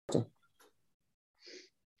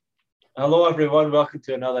Hello, everyone. Welcome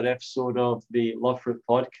to another episode of the Love Fruit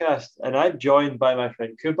podcast. And I'm joined by my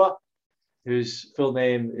friend Kuba, whose full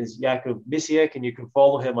name is Jakub Misiek, and you can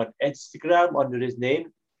follow him on Instagram under his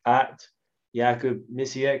name at Jakub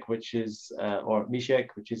Misiek, or Misiek,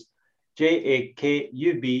 which is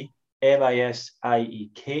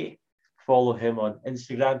JAKUBMISIEK. Follow him on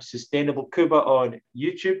Instagram, Sustainable Kuba on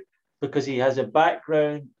YouTube, because he has a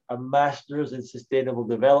background, a master's in sustainable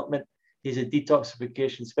development. He's a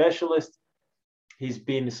detoxification specialist. He's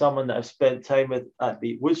been someone that I've spent time with at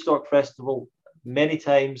the Woodstock Festival many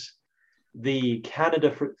times, the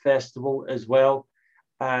Canada Fruit Festival as well.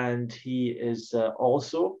 And he is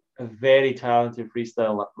also a very talented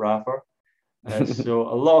freestyle rapper. So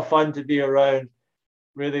a lot of fun to be around.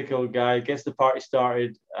 Really cool guy. Gets the party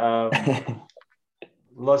started. Lots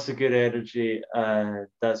of good energy.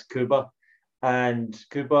 That's Kuba. And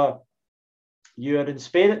Kuba, you are in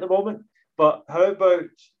Spain at the moment. But how about,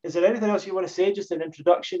 is there anything else you want to say? Just an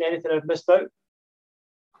introduction, anything I've missed out?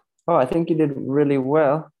 Oh, I think you did really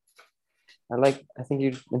well. I think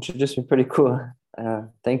you introduced me pretty cool.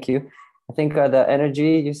 Thank you. I think the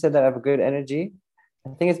energy, you said that I have a good energy. I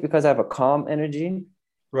think it's because I have a calm energy.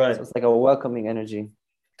 Right. So it's like a welcoming energy.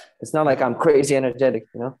 It's not like I'm crazy energetic,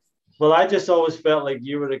 you know? Well, I just always felt like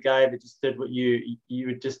you were a guy that just did what you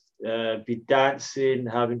would just be dancing,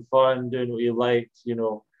 having fun, doing what you liked.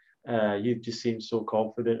 You just seem so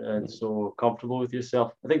confident and so comfortable with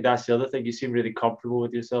yourself. I think that's the other thing. You seem really comfortable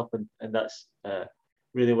with yourself, and that's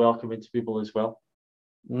really welcoming to people as well.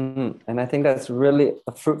 And I think that's really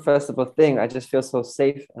a fruit festival thing. I just feel so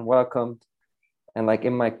safe and welcomed, and like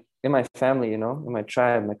in my family, you know, in my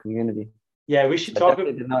tribe, my community. Yeah, we should I talk.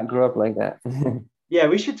 definitely did not grow up like that. Yeah,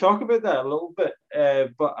 we should talk about that a little bit.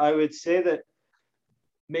 But I would say that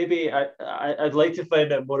maybe I'd like to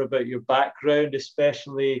find out more about your background,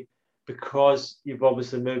 especially because you've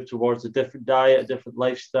obviously moved towards a different diet, a different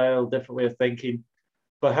lifestyle, different way of thinking.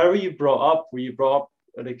 But how were you brought up? Were you brought up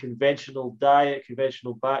in a conventional diet,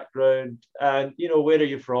 conventional background? And, where are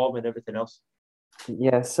you from and everything else?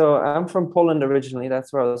 Yeah, so I'm from Poland originally.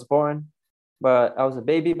 That's where I was born. But I was a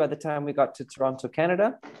baby by the time we got to Toronto,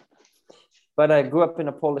 Canada. But I grew up in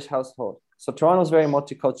a Polish household. So Toronto was very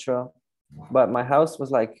multicultural, but my house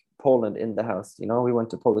was like Poland in the house. You know, we went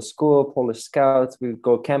to Polish school, Polish scouts. We would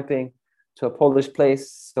go camping to a Polish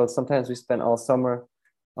place. So sometimes we spent all summer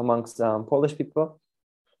amongst Polish people.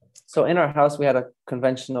 So in our house, we had a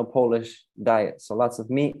conventional Polish diet. So lots of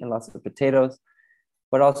meat and lots of potatoes,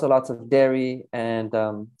 but also lots of dairy and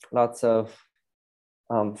lots of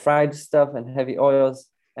fried stuff and heavy oils.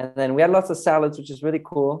 And then we had lots of salads, which is really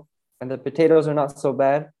cool. And the potatoes are not so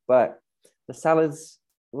bad, but the salads,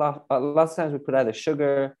 lots of times we put either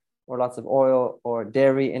sugar or lots of oil or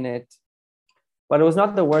dairy in it. But it was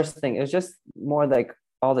not the worst thing. It was just more like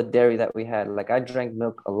all the dairy that we had. Like I drank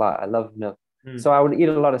milk a lot. I love milk. So I would eat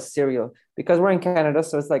a lot of cereal because we're in Canada.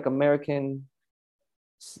 So it's like American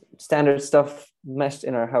standard stuff meshed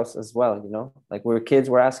in our house as well. You know, like we were kids,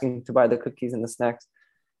 we're asking to buy the cookies and the snacks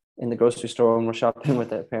in the grocery store when we're shopping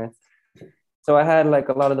with our parents. So I had like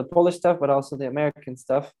a lot of the Polish stuff, but also the American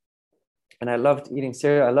stuff. And I loved eating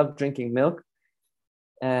cereal. I loved drinking milk.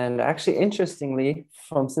 And actually, interestingly,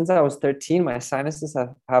 from since I was 13, my sinuses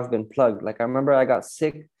have been plugged. Like I remember I got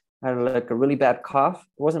sick, I had like a really bad cough.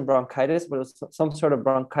 It wasn't bronchitis, but it was some sort of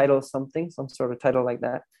bronchital something, some sort of title like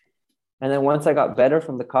that. And then once I got better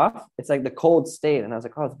from the cough, it's like the cold stayed. And I was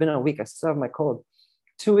like, oh, it's been a week. I still have my cold.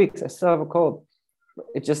 2 weeks, I still have a cold.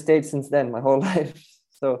 It just stayed since then, my whole life.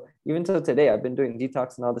 So even till today, I've been doing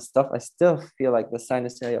detox and all this stuff. I still feel like the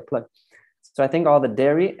sinus area plugged. So I think all the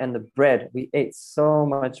dairy and the bread, we ate so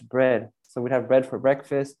much bread. So we'd have bread for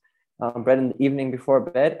breakfast, bread in the evening before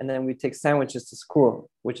bed, and then we'd take sandwiches to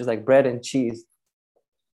school, which is like bread and cheese.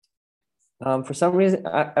 For some reason,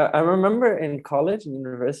 I remember in college and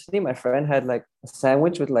university, my friend had like a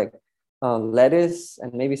sandwich with like lettuce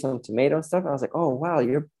and maybe some tomato and stuff. I was like, oh wow,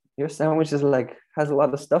 your sandwich is like has a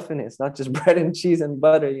lot of stuff in it. It's not just bread and cheese and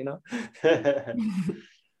butter, you know.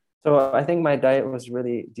 So I think my diet was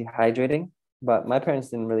really dehydrating, but my parents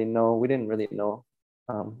didn't really know. We didn't really know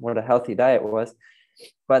what a healthy diet was.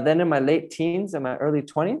 But then in my late teens and my early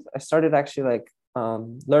 20s, I started actually like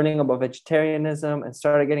learning about vegetarianism and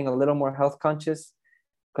started getting a little more health conscious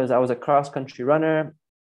because I was a cross country runner.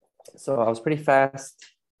 So I was pretty fast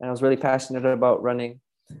and I was really passionate about running.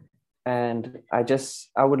 And I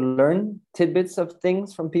would learn tidbits of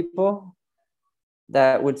things from people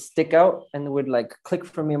that would stick out and would like click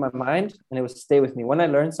for me in my mind and it would stay with me. When I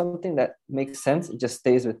learn something that makes sense, it just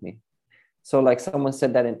stays with me. So like someone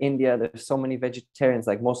said that in India, there's so many vegetarians,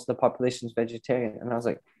 like most of the population is vegetarian. And I was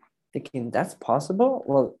like thinking, that's possible?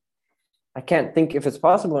 Well, I can't think if it's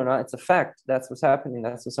possible or not. It's a fact. That's what's happening.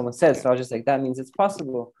 That's what someone said. So I was just like, that means it's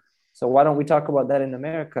possible. So why don't we talk about that in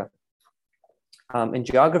America? In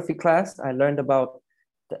geography class, I learned about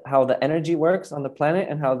how the energy works on the planet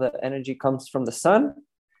and how the energy comes from the sun.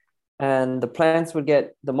 And the plants would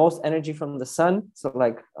get the most energy from the sun. So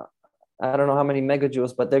like, I don't know how many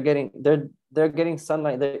megajoules, but they're getting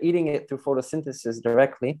sunlight. They're eating it through photosynthesis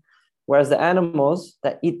directly. Whereas the animals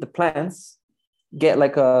that eat the plants get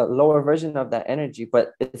like a lower version of that energy,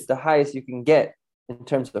 but it's the highest you can get in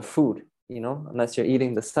terms of food, unless you're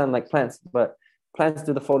eating the sun like plants. But plants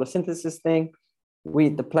do the photosynthesis thing. We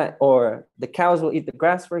eat the plant, or the cows will eat the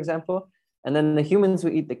grass, for example. And then the humans who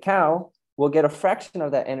eat the cow will get a fraction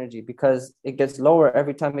of that energy because it gets lower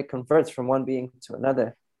every time it converts from one being to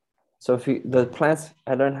another. So the plants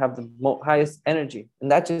I learned have the highest energy,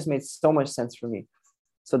 and that just made so much sense for me.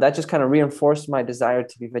 So that just kind of reinforced my desire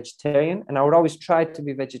to be vegetarian. And I would always try to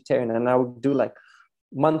be vegetarian, and I would do like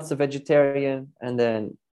months of vegetarian, and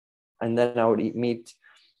then I would eat meat,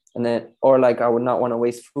 and then, or like I would not want to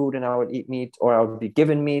waste food and I would eat meat, or I would be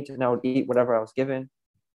given meat and I would eat whatever I was given.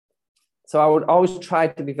 So I would always try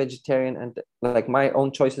to be vegetarian, and like my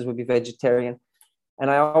own choices would be vegetarian. And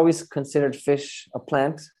I always considered fish a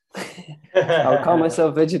plant. I would call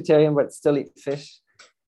myself vegetarian, but still eat fish.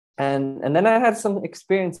 And then I had some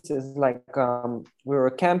experiences, like we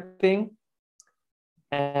were camping,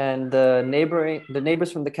 and the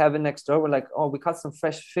neighbors from the cabin next door were like, "Oh, we caught some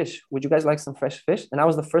fresh fish. Would you guys like some fresh fish?" And I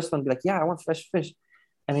was the first one to be like, "Yeah, I want fresh fish."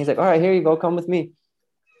 And he's like, "All right, here you go, come with me."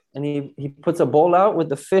 And he puts a bowl out with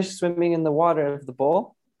the fish swimming in the water of the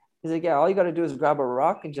bowl. He's like, "Yeah, all you got to do is grab a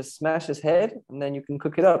rock and just smash his head, and then you can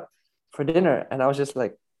cook it up for dinner." And I was just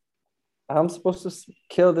like, I'm supposed to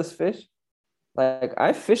kill this fish? Like,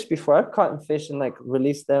 I've fished before. I've caught fish and like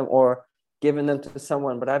released them or given them to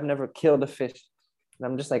someone, but I've never killed a fish. And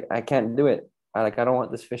I'm just like, I can't do it. I don't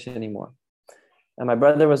want this fish anymore. And my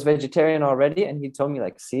brother was vegetarian already, and he told me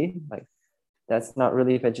like, see, like that's not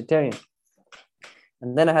really vegetarian.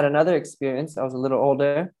 And then I had another experience. I was a little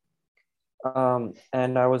older,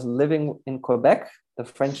 and I was living in Quebec, the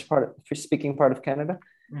French speaking part of Canada.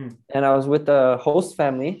 And I was with a host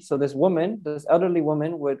family. So this elderly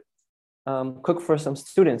woman would cook for some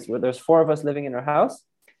students. There's 4 of us living in her house.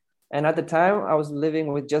 And at the time I was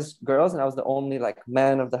living with just girls, and I was the only like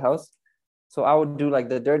man of the house. So I would do like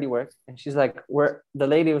the dirty work. And she's like, the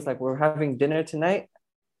lady was like, "We're having dinner tonight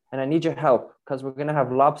and I need your help because we're going to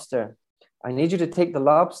have lobster. I need you to take the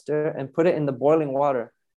lobster and put it in the boiling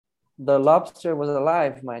water." The lobster was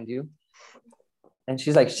alive, mind you. And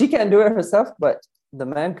she's like, she can't do it herself, but the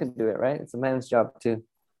man could do it, right? It's a man's job to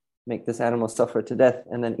make this animal suffer to death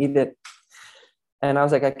and then eat it. And I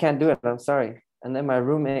was like, I can't do it. I'm sorry. And then my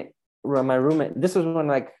roommate, this was when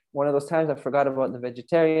like one of those times I forgot about the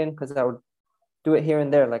vegetarian, because I would do it here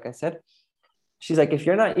and there, like I said. She's like, "If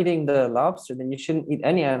you're not eating the lobster, then you shouldn't eat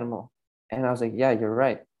any animal." And I was like, yeah, you're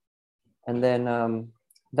right. And then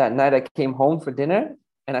that night I came home for dinner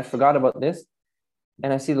and I forgot about this.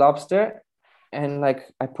 And I see lobster, and like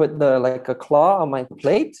I put like a claw on my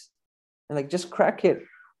plate and like just crack it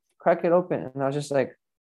open. And I was just like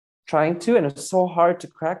trying to, and it was so hard to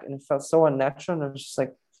crack and it felt so unnatural. And I was just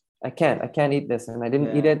like, I can't eat this. And I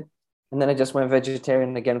didn't eat it. And then I just went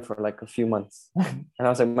vegetarian again for like a few months. And I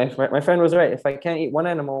was like, my friend was right. If I can't eat one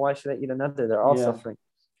animal, why should I eat another? They're all suffering.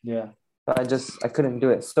 Yeah. But I couldn't do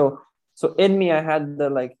it. So in me, I had the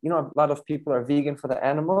like, a lot of people are vegan for the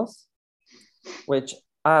animals, which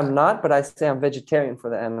I'm not, but I say I'm vegetarian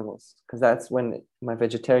for the animals, because that's when my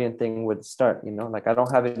vegetarian thing would start, like I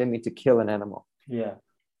don't have it in me to kill an animal. Yeah.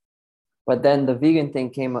 But then the vegan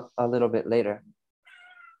thing came a little bit later.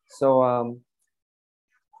 So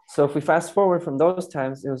if we fast forward from those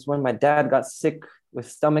times, it was when my dad got sick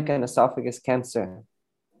with stomach and esophagus cancer.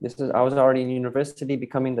 I was already in university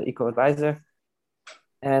becoming the eco advisor.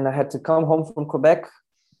 And I had to come home from Quebec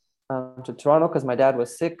to Toronto because my dad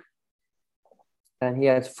was sick. And he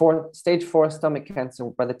had stage 4 stomach cancer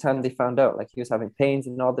by the time they found out. Like, he was having pains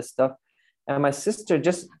and all this stuff. And my sister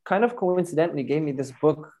just kind of coincidentally gave me this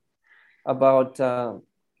book about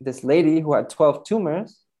this lady who had 12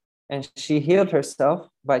 tumors. And she healed herself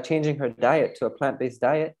by changing her diet to a plant-based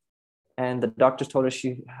diet. And the doctors told her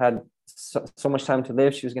she had so much time to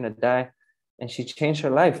live, she was going to die. And she changed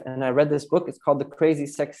her life. And I read this book. It's called The Crazy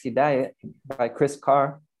Sexy Diet by Chris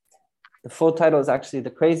Carr. The full title is actually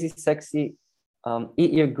The Crazy Sexy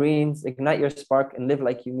Eat Your Greens, Ignite Your Spark, and Live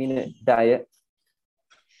Like You Mean It diet.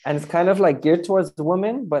 And it's kind of like geared towards the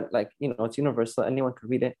woman, but like, it's universal. Anyone could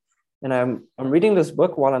read it. And I'm reading this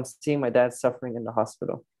book while I'm seeing my dad suffering in the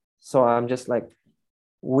hospital. So I'm just like,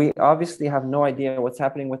 we obviously have no idea what's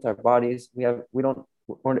happening with our bodies. We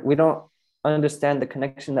don't understand the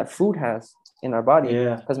connection that food has in our body,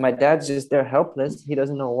 Yeah. because my dad's just there helpless. He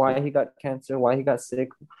doesn't know why he got cancer, why he got sick,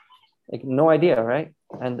 like no idea, right?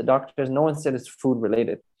 And the doctors, no one said it's food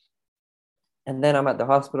related. And then I'm at the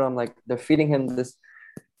hospital. I'm like, they're feeding him this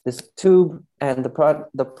tube, and the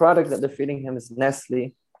product that they're feeding him is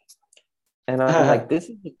Nestle. And I'm like, this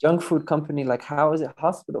is a junk food company. Like, how is it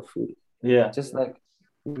hospital food? Yeah. Just like,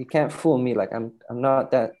 you can't fool me. Like, I'm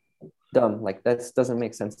not that dumb. Like, that doesn't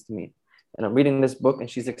make sense to me. And I'm reading this book, and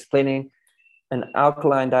she's explaining an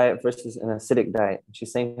alkaline diet versus an acidic diet.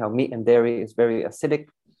 She's saying how meat and dairy is very acidic,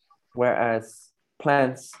 whereas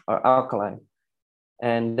plants are alkaline.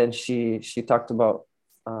 And then she talked about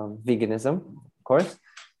veganism, of course.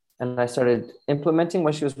 And I started implementing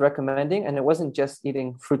what she was recommending. And it wasn't just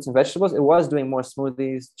eating fruits and vegetables. It was doing more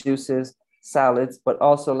smoothies, juices, salads, but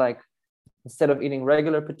also like, instead of eating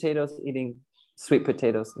regular potatoes, eating sweet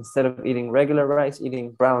potatoes. Instead of eating regular rice,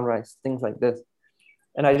 eating brown rice, things like this.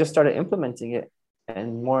 And I just started implementing it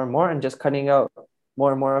and more, and just cutting out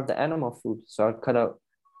more and more of the animal food. So I'd cut out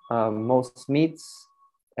most meats,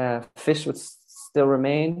 fish would still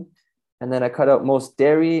remain. And then I cut out most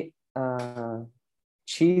dairy,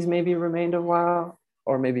 cheese maybe remained a while,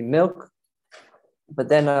 or maybe milk. But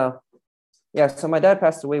then, so my dad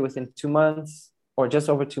passed away within 2 months, or just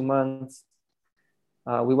over 2 months.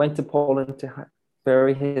 We went to Poland to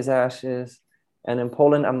bury his ashes. And in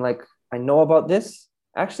Poland, I'm like, I know about this.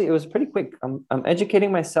 Actually, it was pretty quick. I'm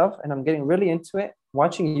educating myself, and I'm getting really into it,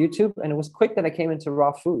 watching YouTube. And it was quick that I came into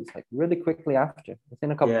raw foods, like really quickly after,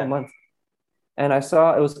 within a couple of months. And I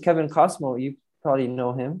saw it was Kevin Costmo. You probably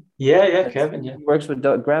know him. Yeah, Kevin. Yeah. He works with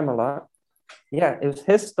Doug Graham a lot. Yeah, it was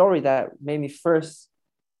his story that made me first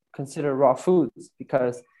consider raw foods,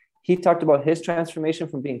 because he talked about his transformation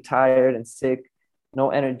from being tired and sick, no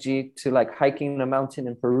energy, to like hiking the mountain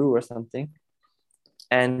in Peru or something.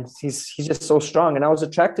 And he's just so strong. And I was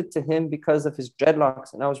attracted to him because of his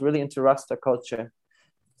dreadlocks. And I was really into Rasta culture.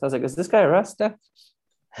 So I was like, is this guy a Rasta?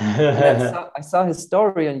 And I saw his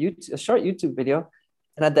story on YouTube, a short YouTube video.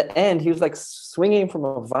 And at the end, he was like swinging from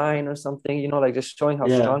a vine or something, like just showing how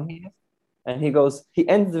strong he is. And he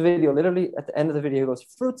ends the video, literally at the end of the video, he goes,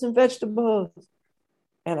 fruits and vegetables.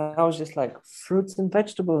 And I was just like, fruits and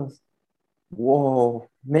vegetables. Whoa,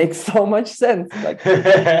 makes so much sense. Like,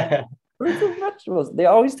 fruits and vegetables. They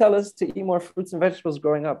always tell us to eat more fruits and vegetables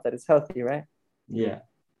growing up, that it's healthy, right? Yeah.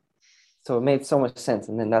 So it made so much sense.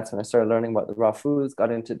 And then that's when I started learning about the raw foods,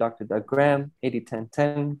 got into Dr. Doug Graham,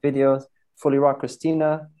 80-10-10 videos, Fully Raw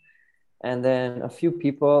Christina, and then a few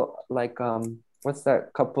people like, what's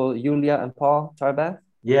that couple, Yulia and Paul Tarbath?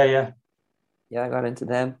 Yeah, I got into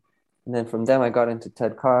them. And then from them, I got into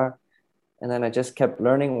Ted Carr. And then I just kept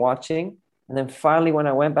learning, watching. And then finally, when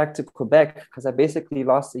I went back to Quebec, because I basically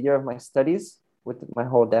lost a year of my studies with my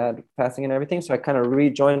whole dad passing and everything. So I kind of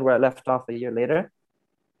rejoined where I left off a year later.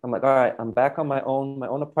 I'm like, all right, I'm back on my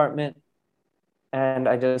own apartment. And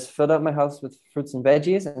I just filled up my house with fruits and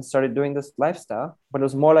veggies and started doing this lifestyle. But it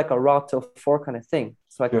was more like a raw till 4 kind of thing.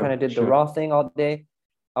 So I kind of did the raw thing all day.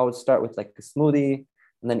 I would start with like a smoothie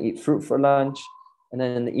and then eat fruit for lunch. And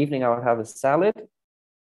then in the evening, I would have a salad.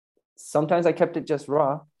 Sometimes I kept it just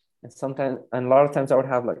raw. And a lot of times I would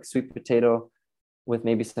have like sweet potato with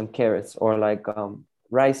maybe some carrots, or like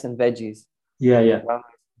rice and veggies. Yeah.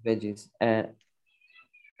 Veggies and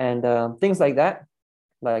things like that,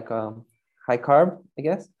 like high carb, I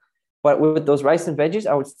guess. But with those rice and veggies,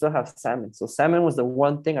 I would still have salmon. So salmon was the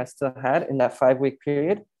one thing I still had in that 5-week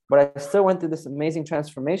period. But I still went through this amazing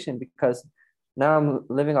transformation, because now I'm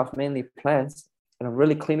living off mainly plants, and I'm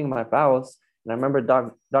really cleaning my bowels. And I remember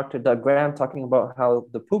Dr. Doug Graham talking about how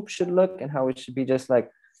the poop should look, and how it should be just like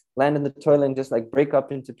land in the toilet and just like break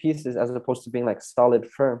up into pieces, as opposed to being like solid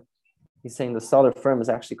firm. He's saying the solid firm is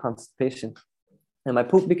actually constipation. And my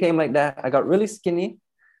poop became like that. I got really skinny.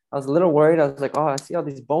 I was a little worried. I was like, oh, I see all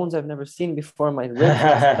these bones I've never seen before in my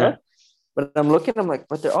ribs. But I'm looking, I'm like,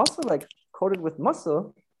 but they're also like coated with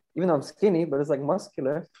muscle, even though I'm skinny, but it's like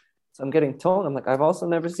muscular. So I'm getting toned. I'm like, I've also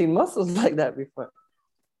never seen muscles like that before.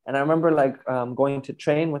 And I remember like going to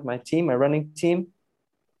train with my team, my running team,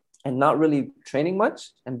 and not really training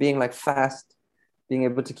much, and being like fast, being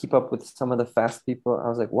able to keep up with some of the fast people. I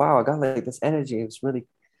was like, wow, I got like this energy. It's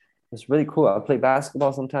really cool. I'll play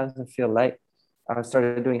basketball sometimes and feel light. I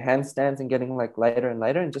started doing handstands and getting like lighter and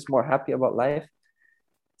lighter, and just more happy about life.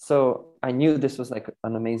 So I knew this was like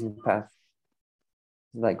an amazing path,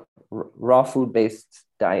 like raw food based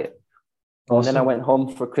diet. Awesome. And then I went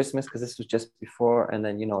home for Christmas, because this was just before. And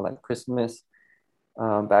then, like Christmas,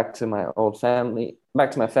 back to my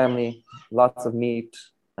family, lots of meat,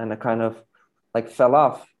 and I kind of like fell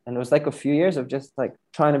off. And it was like a few years of just like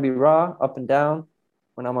trying to be raw, up and down.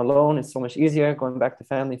 When I'm alone, it's so much easier going back to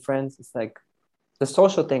family, friends. It's like the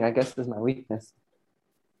social thing, I guess, is my weakness.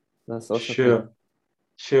 The social thing. Sure,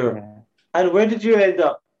 sure. Yeah. And where did you end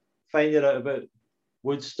up finding out about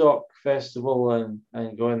Woodstock Festival and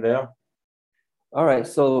going there? All right.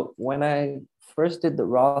 So when I first did the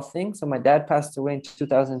raw thing, so my dad passed away in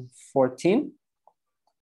 2014,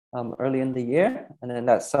 early in the year. And then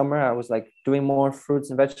that summer, I was like doing more fruits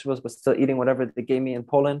and vegetables, but still eating whatever they gave me in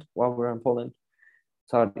Poland while we were in Poland.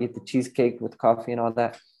 So I'd eat the cheesecake with coffee and all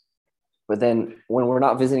that. But then when we're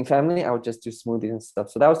not visiting family, I would just do smoothies and stuff.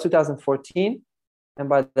 So that was 2014. And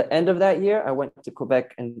by the end of that year, I went to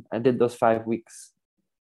Quebec and I did those 5 weeks.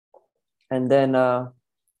 And then,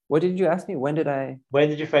 what did you ask me? When did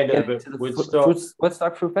you find out get about into the Woodstock?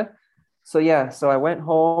 Woodstock Fruit Fest? So yeah, so I went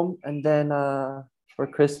home and then for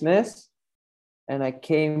Christmas, and I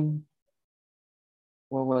came.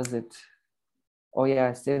 What was it? Oh yeah,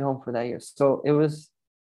 I stayed home for that year. So it was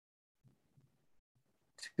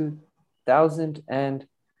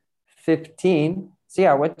 2015. So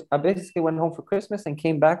yeah, I basically went home for Christmas and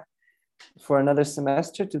came back for another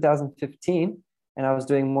semester, 2015, and I was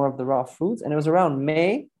doing more of the raw foods. And it was around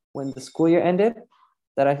May when the school year ended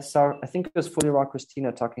that I saw, I think it was Fully Raw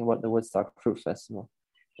Christina talking about the Woodstock Fruit Festival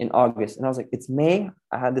in August. And I was like, it's May.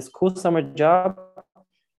 I had this cool summer job.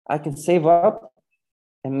 I can save up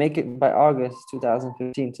and make it by August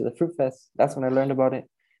 2015 to the Fruit Fest. That's when I learned about it.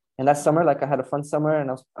 And that summer, like I had a fun summer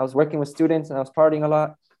and I was working with students and I was partying a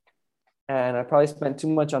lot. And I probably spent too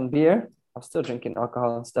much on beer. I was still drinking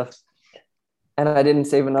alcohol and stuff. And I didn't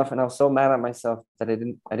save enough. And I was so mad at myself that I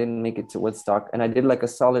didn't make it to Woodstock. And I did like a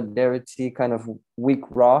solidarity kind of week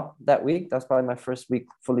raw that week. That's probably my first week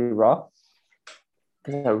fully raw.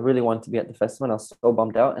 Because I really wanted to be at the festival. And I was so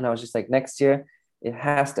bummed out. And I was just like, next year, it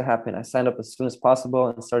has to happen. I signed up as soon as possible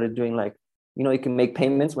and started doing like, you can make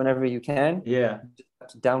payments whenever you can. Yeah.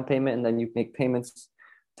 Down payment, and then you make payments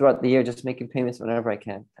throughout the year, just making payments whenever I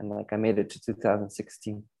can. And like I made it to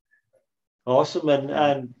 2016. Awesome.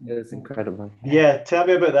 And it was incredible. Yeah, tell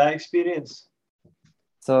me about that experience.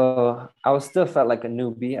 So I was still felt like a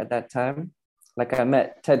newbie at that time. Like I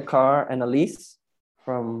met Ted Carr and Elise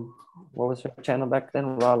from, what was her channel back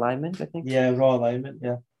then? Raw Alignment, I think. Yeah, Raw Alignment,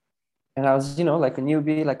 yeah. And I was, like a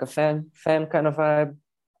newbie, like a fan kind of vibe.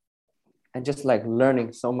 And just like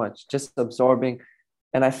learning so much, just absorbing.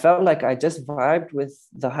 And I felt like I just vibed with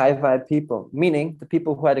the high vibe people, meaning the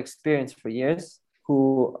people who had experience for years,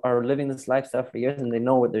 who are living this lifestyle for years, and they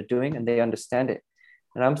know what they're doing and they understand it.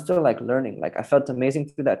 And I'm still like learning. Like I felt amazing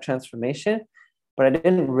through that transformation, but I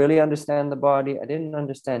didn't really understand the body. I didn't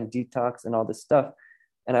understand detox and all this stuff.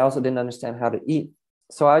 And I also didn't understand how to eat.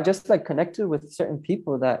 So I just like connected with certain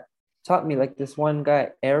people that taught me, like this one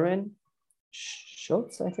guy, Aaron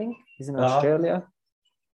Schultz, I think. He's in Australia.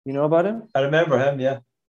 You know about him? I remember him, yeah.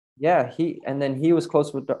 Yeah, he was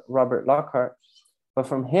close with Robert Lockhart. But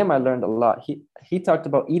from him, I learned a lot. He talked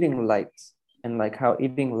about eating light and like how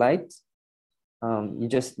eating light,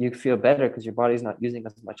 you feel better because your body's not using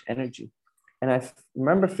as much energy. And I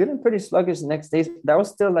remember feeling pretty sluggish the next day. That was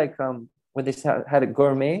still like when they had a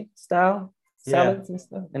gourmet style salads and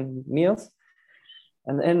stuff and meals.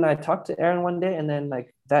 And then I talked to Aaron one day, and then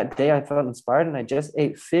like that day I felt inspired, and I just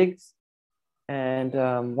ate figs and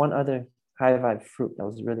one other high vibe fruit that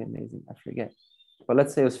was really amazing. I forget, but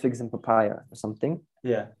let's say it was figs and papaya or something.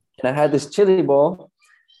 Yeah. And I had this chili bowl.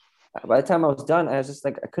 By the time I was done, I was just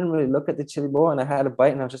like, I couldn't really look at the chili bowl, and I had a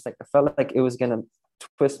bite, and I was just like, I felt like it was gonna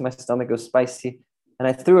twist my stomach. It was spicy, and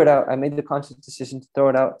I threw it out. I made the conscious decision to throw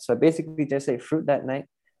it out. So I basically just ate fruit that night,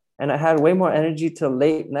 and I had way more energy till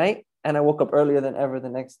late night, and I woke up earlier than ever the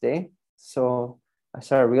next day. So I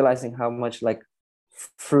started realizing how much like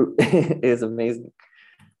fruit is amazing,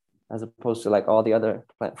 as opposed to like all the other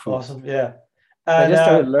plant foods. Awesome, yeah. And I just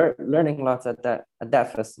started learning lots at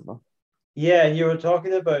that festival. Yeah, and you were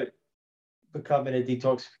talking about becoming a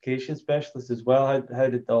detoxification specialist as well. How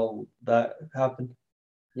did all that happen?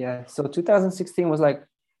 Yeah, so 2016 was like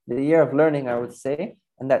the year of learning, I would say,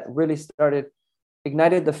 and that really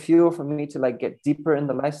ignited the fuel for me to like get deeper in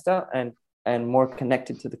the lifestyle and more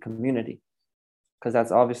connected to the community, because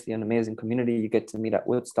that's obviously an amazing community you get to meet at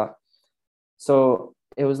Woodstock. So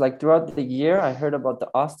it was like throughout the year, I heard about the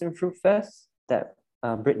Austin Fruit Fest that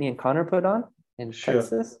Brittany and Connor put on in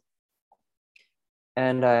Texas.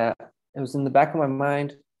 And it was in the back of my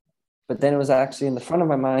mind, but then it was actually in the front of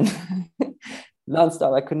my mind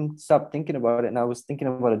nonstop. I couldn't stop thinking about it. And I was thinking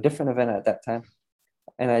about a different event at that time.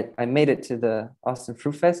 and I made it to the Austin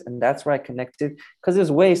Fruit Fest, and that's where I connected because it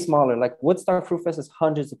was way smaller. Like Woodstock Fruit Fest is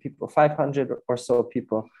hundreds of people, 500 or so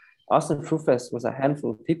people. Austin Fruit Fest was a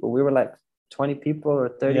handful of people. We were like 20 people or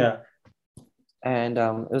 30. Yeah. And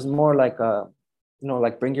it was more like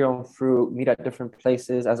like bring your own fruit, meet at different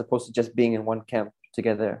places, as opposed to just being in one camp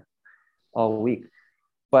together all week.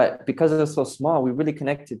 But because it was so small, we really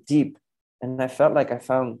connected deep. And I felt like I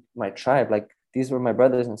found my tribe. Like these were my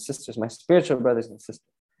brothers and sisters, my spiritual brothers and sisters.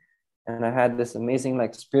 And I had this amazing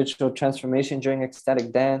like spiritual transformation during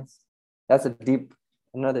ecstatic dance. That's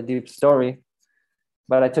another deep story.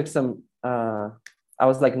 But I took some, I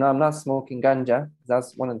was like, no, I'm not smoking ganja.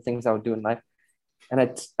 That's one of the things I would do in life. And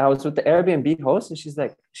I was with the Airbnb host, and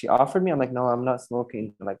she offered me. I'm like, no, I'm not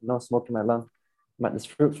smoking. I'm like, no smoking my lung. I'm at this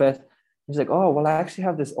fruit fest. She's like, oh, well, I actually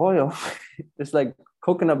have this oil, this like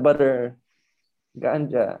coconut butter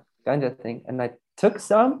ganja thing. And I took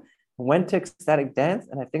some, went to ecstatic dance,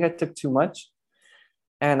 and I think I took too much.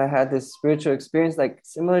 And I had this spiritual experience, like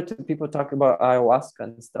similar to people talking about ayahuasca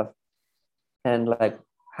and stuff. And like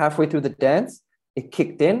halfway through the dance, it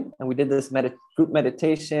kicked in, and we did this group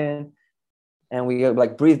meditation. And we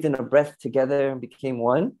like breathed in a breath together and became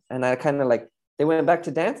one. And I kind of like, they went back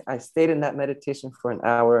to dance. I stayed in that meditation for an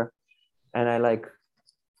hour, and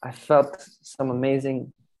I felt some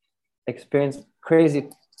amazing experience, crazy.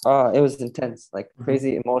 It was intense, like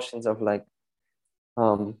crazy emotions of like,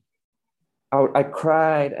 I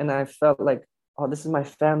cried, and I felt like, oh, this is my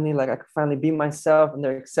family. Like I could finally be myself, and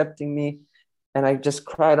they're accepting me. And I just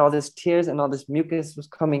cried all these tears, and all this mucus was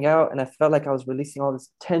coming out. And I felt like I was releasing all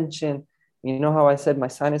this tension. You know how I said my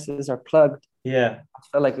sinuses are plugged? Yeah. I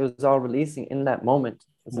felt like it was all releasing in that moment.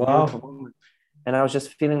 It's a beautiful moment. And I was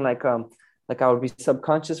just feeling like I would be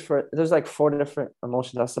subconscious there's like 4 different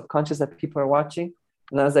emotions. I was subconscious that people are watching.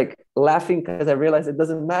 And I was like laughing because I realized it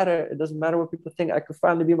doesn't matter. It doesn't matter what people think. I could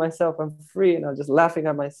finally be myself. I'm free. And I was just laughing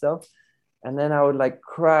at myself. And then I would like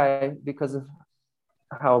cry because of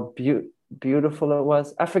how beautiful it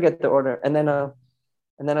was. I forget the order. And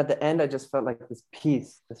then at the end, I just felt like this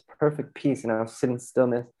peace, this perfect peace. And I was sitting in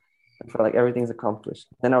stillness. I felt like everything's accomplished.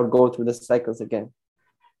 Then I would go through the cycles again.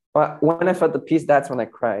 But when I felt the peace, that's when I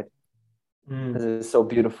cried. Because it was so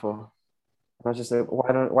beautiful. And I was just like,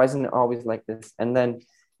 why isn't it always like this? And then,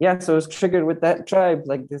 yeah, so it was triggered with that tribe,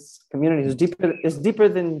 like this community is deeper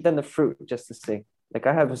than the fruit, just to say. Like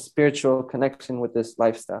I have a spiritual connection with this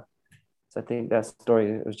lifestyle. So I think that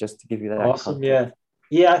story was just to give you that. Awesome, context.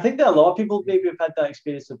 yeah. I think that a lot of people maybe have had that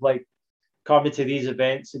experience of like coming to these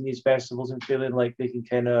events and these festivals and feeling like they can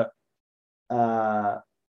kind of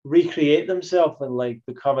recreate themselves and like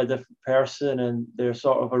become a different person, and they're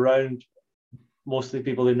sort of around mostly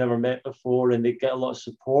people they've never met before, and they get a lot of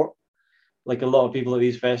support. Like a lot of people at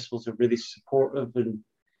these festivals are really supportive and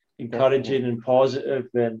encouraging and positive,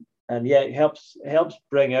 and yeah, it helps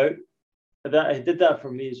bring out that. It did that for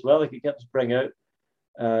me as well. Like it helps bring out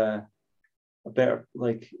a better,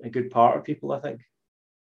 like a good part of people, I think.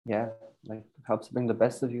 Yeah, like helps bring the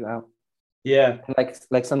best of you out. Yeah.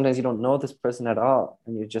 Like sometimes you don't know this person at all,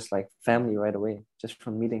 and you're just like family right away, just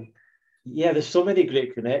from meeting. Yeah, there's so many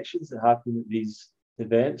great connections that happen at these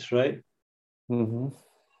events, right? Mm-hmm.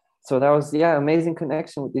 So that was, amazing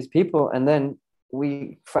connection with these people. And then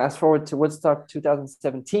we fast forward to Woodstock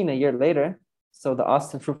 2017, a year later. So the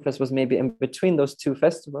Austin Fruit Fest was maybe in between those two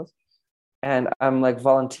festivals. And I'm like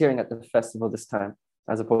volunteering at the festival this time,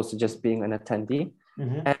 as opposed to just being an attendee.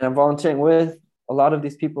 Mm-hmm. And I'm volunteering with a lot of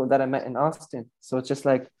these people that I met in Austin. So it's just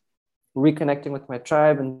like reconnecting with my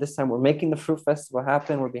tribe. And this time we're making the Fruit Festival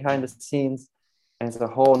happen. We're behind the scenes. And it's a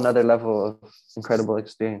whole nother level of incredible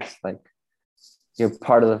experience. Like you're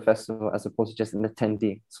part of the festival as opposed to just an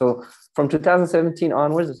attendee. So from 2017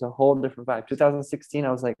 onwards, it's a whole different vibe. 2016,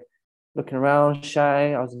 I was like looking around,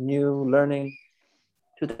 shy. I was new, learning.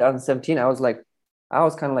 2017, I was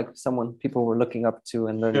kind of like someone people were looking up to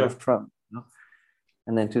and learning from. You know?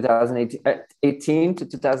 And then 2018 to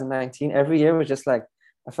 2019, every year was just like,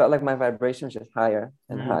 I felt like my vibration was just higher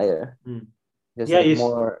and higher. Just like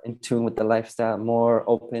more in tune with the lifestyle, more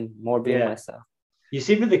open, more being myself. You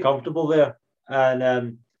seem really comfortable there.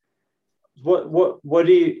 And what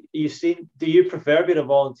do you see? Do you prefer being a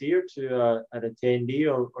volunteer to an attendee,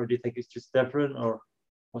 or do you think it's just different, or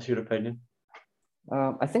what's your opinion?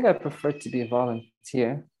 I think I prefer to be a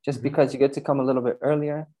volunteer just because you get to come a little bit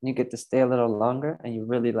earlier and you get to stay a little longer, and you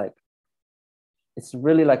really it's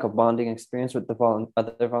really like a bonding experience with the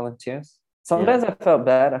other volunteers. Sometimes I felt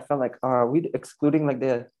bad. I felt like, are we excluding like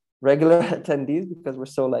the regular attendees because we're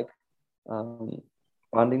so like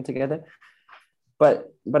bonding together?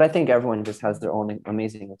 But I think everyone just has their own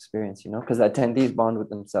amazing experience, you know, because the attendees bond with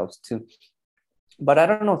themselves too. But I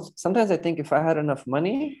don't know. Sometimes I think if I had enough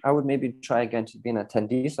money, I would maybe try again to be an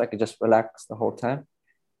attendee so I could just relax the whole time.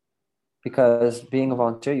 Because being a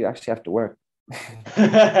volunteer, you actually have to work.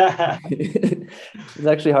 It's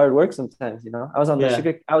actually hard work sometimes, you know.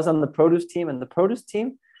 Yeah, I was on the produce team, and the produce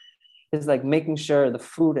team is like making sure the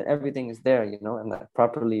food and everything is there, you know, and that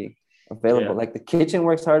properly yeah, available. Like the kitchen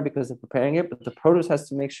works hard because of preparing it, but the produce has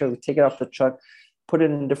to make sure we take it off the truck, put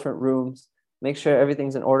it in different rooms, make sure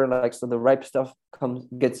everything's in order, like so the ripe stuff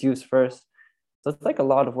gets used first. So it's like a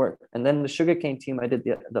lot of work. And then the sugarcane team I did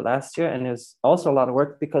the last year, and it was also a lot of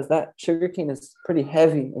work because that sugarcane is pretty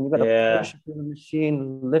heavy, and you got to yeah, push it through the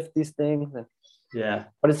machine, lift these things. yeah,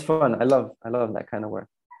 But it's fun. I love that kind of work.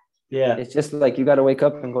 yeah, It's just like you got to wake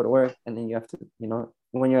up and go to work, and then you have to, you know,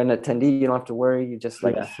 when you're an attendee, you don't have to worry. You just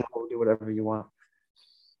like yeah. flow, do whatever you want.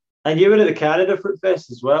 And you were at the Canada Fruit Fest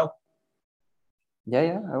as well. Yeah,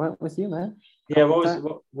 yeah. I went with you, man. A Yeah, couple times.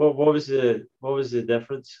 what was the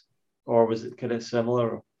difference, or was it kind of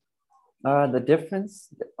similar? The difference,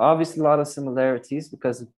 obviously, a lot of similarities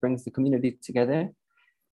because it brings the community together.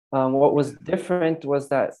 What was different was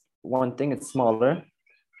that one thing, it's smaller,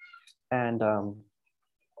 and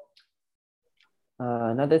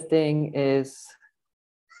another thing is,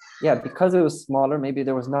 yeah, because it was smaller, maybe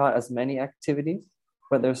there was not as many activities,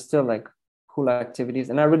 but there's still like cool activities,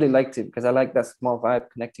 and I really liked it because I like that small vibe,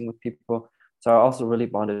 connecting with people. So I also really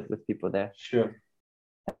bonded with people there. Sure.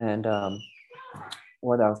 And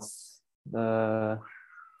what else? There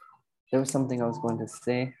was something I was going to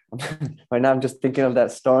say. Right now, I'm just thinking of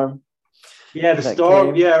that storm Yeah, the that storm.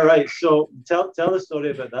 came. Yeah, right. So tell the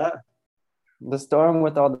story about that. The storm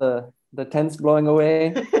with all the tents blowing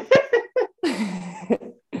away.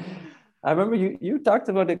 I remember you talked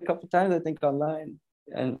about it a couple times, I think, online,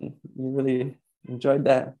 and you really enjoyed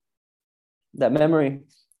that memory.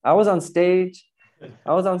 I was on stage.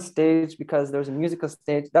 I was on stage because there was a musical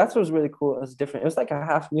stage. That's what was really cool. It was different. It was like a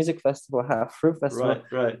half music festival, half fruit festival. Right,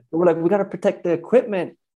 right. We're like, we gotta protect the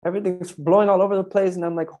equipment. Everything's blowing all over the place, and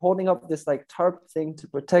I'm like holding up this like tarp thing to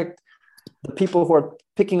protect the people who are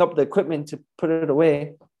picking up the equipment to put it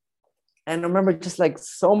away. And I remember just like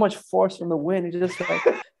so much force from the wind, just like,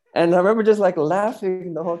 and I remember just like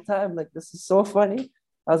laughing the whole time, like this is so funny.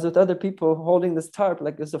 I was with other people holding this tarp,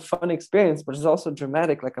 like it's a fun experience, but it's also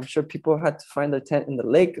dramatic. Like I'm sure people had to find their tent in the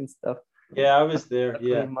lake and stuff. Yeah, I was there.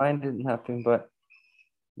 Luckily, Yeah. mine didn't happen, but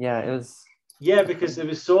yeah, it was. Yeah, because it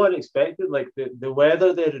was so unexpected. Like the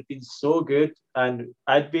weather there had been so good, and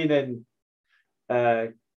I'd been in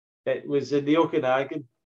it was in the Okanagan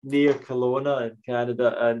near Kelowna in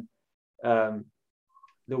Canada, and um,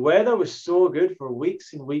 the weather was so good for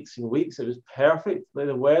weeks and weeks and weeks. It was perfect. Like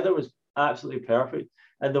the weather was absolutely perfect,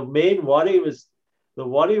 and the worry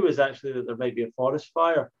was actually that there might be a forest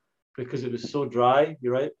fire because it was so dry.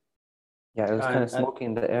 You're right, Yeah, it was kind and of smoky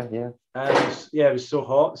in the air. Yeah. yeah, it was so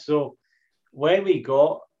hot. So when we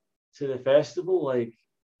got to the festival, like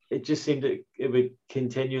it just seemed that it would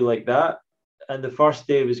continue like that. And the first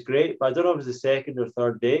day was great, but I don't know if it was the second or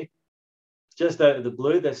third day. Just out of the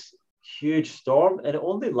blue, this huge storm, and it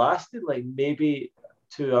only lasted like maybe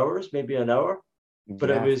 2 hours, maybe an hour. But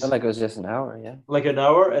it Yeah, I felt was like it was just an hour. Yeah. like an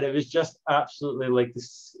hour, and it was just absolutely like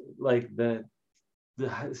this, like the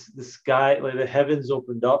the sky, like the heavens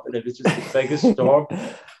opened up, and it was just the biggest storm.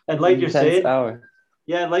 And like you're Intense saying, hour.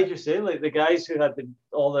 yeah, and like you're saying, like the guys who had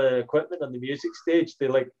all the equipment on the music stage, they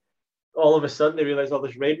like all of a sudden they realized all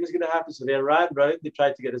this rain was going to happen, so they ran round. They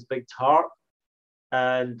tried to get this big tarp,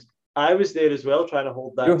 and I was there as well, trying to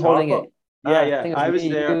hold You're that holding tarp up. it. Yeah, I yeah, think it was I was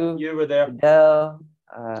me, there. you, You were there. Fidel,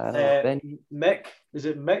 I don't know, Uh, Benny, Mick, is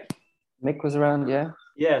it Mick? Mick was around, yeah.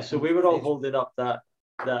 Yeah. So On we were all stage. holding up that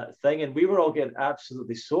thing, and we were all getting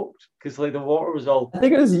absolutely soaked because like the water was all. I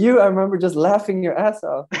think it was you. I remember just laughing your ass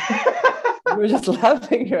off. You were just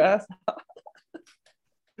laughing your ass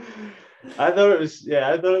I thought it was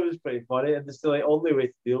yeah, I thought it was pretty funny, and it's the like, only way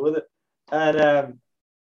to deal with it.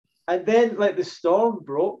 And then like the storm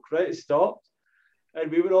broke, right? It stopped,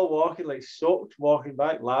 and we were all walking like soaked, walking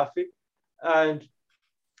back, laughing. And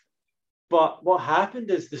but what happened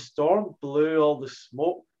is the storm blew all the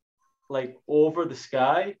smoke like over the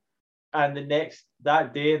sky, and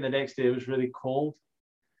that day and the next day it was really cold.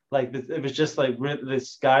 Like it was just like the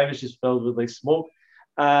sky was just filled with like smoke,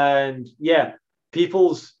 and yeah,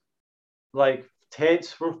 people's like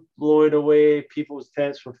tents were blowing away, people's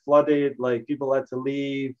tents were flooded, like people had to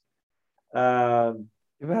leave. Um, off.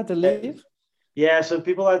 You had to it- leave? yeah, some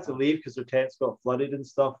people had to leave because their tents got flooded and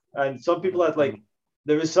stuff, and some people had like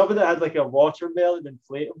there was someone that had like a watermelon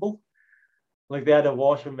inflatable, like they had a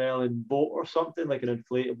watermelon boat or something, like an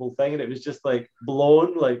inflatable thing, and it was just like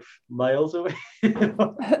blown like miles away.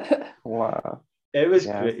 Wow. it was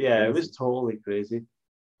Yeah, great. it's Yeah, it was crazy. totally crazy,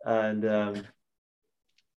 and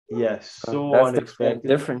yeah, so That's definitely a unexpected.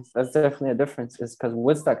 difference. That's definitely a difference. Is because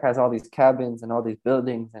Woodstock has all these cabins and all these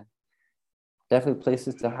buildings and definitely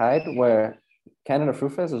places to hide. Where Canada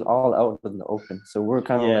Fruit Fest is all out in the open, so we're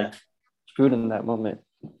kind of Yeah, like screwed in that moment.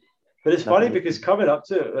 but it's funny Nothing we because can. coming up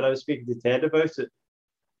to it, when I was speaking to Ted about it,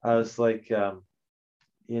 I was like,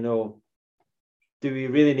 you know, do we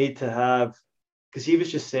really need to have? Because he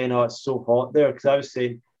was just saying, oh, it's so hot there. Because I was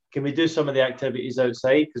saying, can we do some of the activities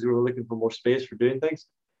outside? Because we were looking for more space for doing things.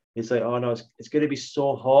 He's like, oh no, it's going to be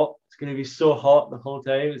so hot. It's going to be so hot the whole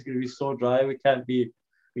time. It's going to be so dry. We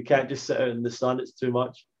can't just sit out in the sun. It's too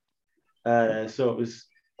much. So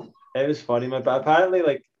it was funny, man. But apparently,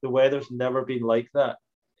 like the weather's never been like that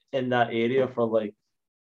in that area for like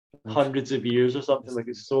hundreds of years or something. Like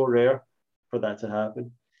it's so rare for that to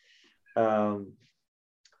happen. Um,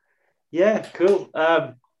 yeah, cool.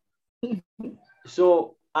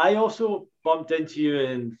 So I also bumped into you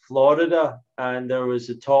in Florida, and there was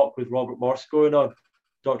a talk with Robert Morse going on,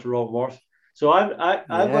 Dr. Robert Morse. So I'm Yeah,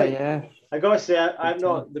 like, yeah. I gotta say, Big I'm time.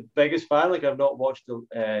 not the biggest fan. Like I've not watched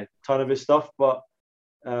a ton of his stuff, but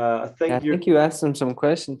I Yeah, I think you're. think you asked him some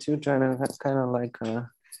question too, trying to kind of like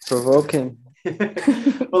provoke him.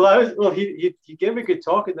 Well, I was well. He gave me a good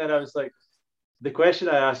talk, and then I was like, the question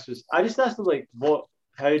I asked was, I just asked him like, what,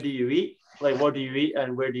 how do you eat? Like, what do you eat,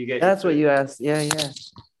 and where do you get your That's what food? you asked. Yeah, yeah.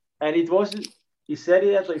 And he wasn't. He said he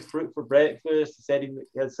had like fruit for breakfast. He said he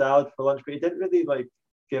had salad for lunch, but he didn't really like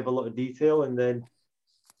give a lot of detail. And then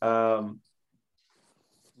um,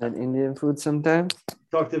 And Indian food sometimes.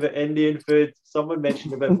 talked about Indian food. Someone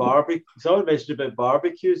mentioned about barbecue. Someone mentioned about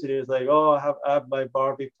barbecues, and he was like, "Oh, I have my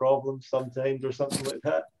barbie problems sometimes," or something like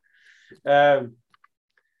that. Um,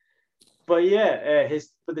 but yeah,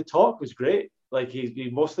 but the talk was great. Like he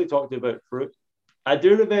mostly talked about fruit. I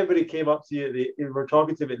do remember he came up to you. We were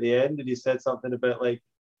talking to him at the end, and he said something about like,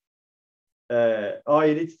 "Oh,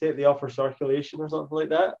 you need to take the upper circulation or something like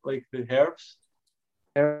that, like the herbs."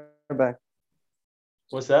 Hair back.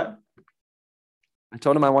 What's that? I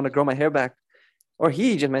told him I want to grow my hair back. Or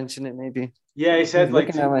he just mentioned it maybe. Yeah, he He's said like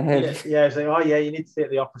looking at to my yeah head. yeah. He's like, "Oh yeah, you need to take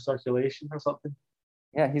the upper circulation or something."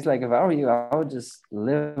 Yeah, he's like, if I were you, I would just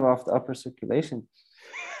live off the upper circulation.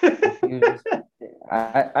 Like he was just,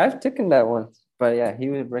 I've taken that once, but yeah, he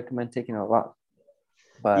would recommend taking a lot.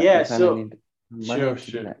 But you Yeah. kind of So need money sure, to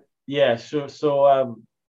do sure. that. Yeah, sure. So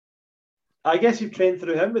I guess you've trained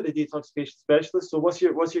through him with the detoxification specialist. So what's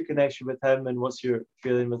your connection with him, and what's your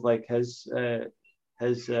feeling with like his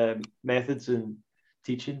methods and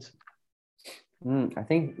teachings? I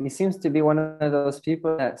think he seems to be one of those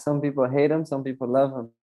people that some people hate him, some people love him.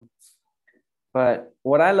 But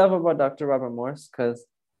what I love about Dr. Robert Morse, because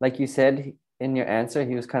like you said in your answer,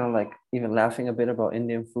 he was kind of like even laughing a bit about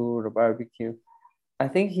Indian food or barbecue. I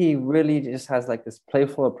think he really just has like this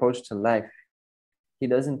playful approach to life. He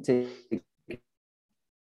doesn't take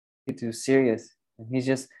it too serious. And he's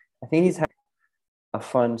just, I think he's had a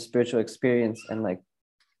fun spiritual experience and like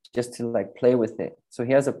just to like play with it. So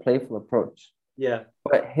he has a playful approach. Yeah,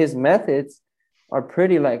 But his methods are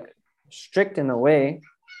pretty like strict in a way.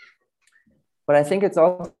 But I think it's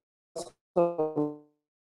also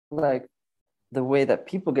like the way that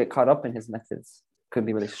people get caught up in his methods could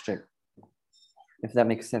be really strict, if that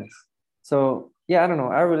makes sense. So yeah, I don't know.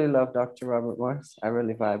 I really love Dr. Robert Morse. I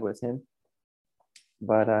really vibe with him.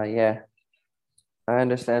 But yeah, I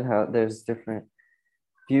understand how there's different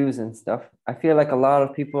views and stuff. I feel like a lot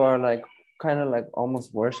of people are like kind of like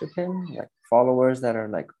almost worship him, like followers that are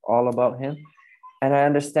like all about him. And I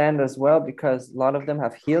understand as well because a lot of them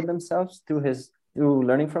have healed themselves through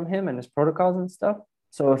learning from him and his protocols and stuff.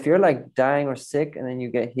 So if you're like dying or sick and then you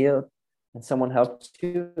get healed and someone helps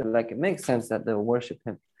you, like it makes sense that they'll worship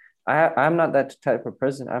him. I'm not that type of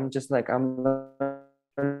person. I'm just like I'm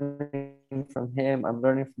learning from him. I'm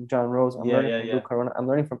learning from John Rose. I'm yeah, learning yeah, from Luke yeah, Corona. I'm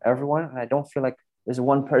learning from everyone, and I don't feel like there's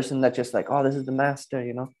one person that just like, oh, this is the master.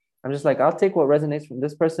 I'm just like, I'll take what resonates from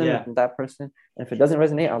this person and yeah, from that person, and if it doesn't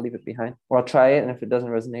resonate, I'll leave it behind, or I'll try it, and if it doesn't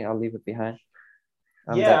resonate, I'll leave it behind.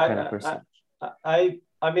 I'm that kind of yeah. person.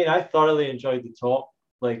 I mean, I thoroughly enjoyed the talk.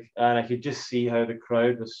 Like, and I could just see how the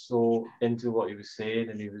crowd was so into what he was saying,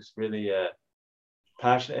 and he was really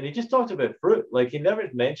passionate. And he just talked about fruit. Like, he never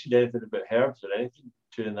mentioned anything about herbs or anything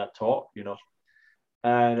during that talk. And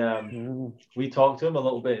Mm. we talked to him a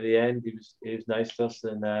little bit at the end. He was nice to us,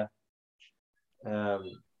 and um,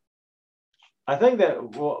 I think that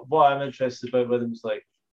what I'm interested about with him is like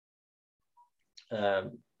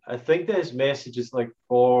I think that his message is like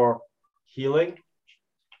for healing,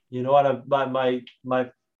 and my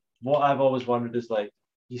what I've always wondered is like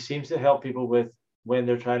he seems to help people with when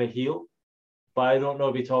they're trying to heal, but I don't know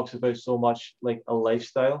if he talks about so much like a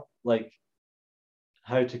lifestyle, like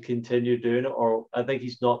how to continue doing it, or I think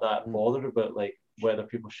he's not that bothered about like whether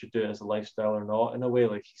people should do it as a lifestyle or not. In a way,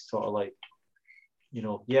 like he's sort of like,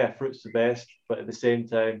 yeah, fruit's the best, but at the same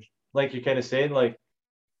time, like you're kind of saying, like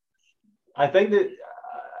I think that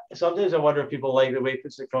sometimes I wonder if people like the way he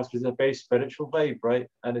puts it across because it's a very spiritual vibe, right?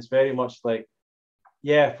 And it's very much like,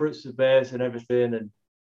 yeah, fruit's the best and everything, and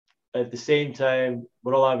at the same time,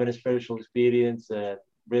 we're all having a spiritual experience, and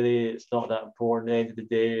really, it's not that important at the end of the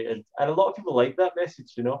day. And a lot of people like that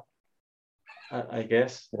message, I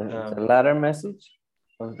guess. The latter message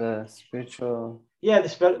of the spiritual. Yeah, the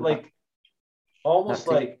spirit, like almost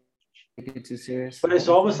like. Take it too serious. But it's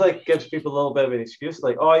almost like gives people a little bit of an excuse,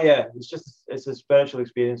 like, oh yeah, it's a spiritual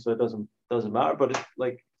experience, so it doesn't matter. But it's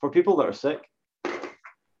like for people that are sick,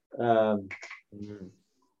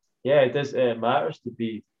 yeah, it matters to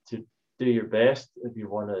do your best if you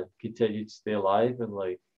want to continue to stay alive and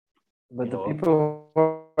like. But the people who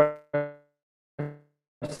are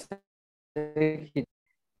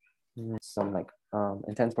some like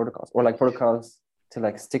intense protocols or like protocols to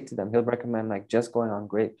like stick to them. He'll recommend like just going on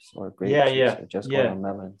grapes or grape juice or just going on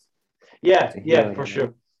melons. Yeah, for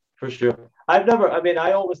sure.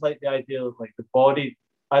 I always like the idea of like the body.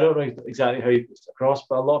 I don't know exactly how he puts it across,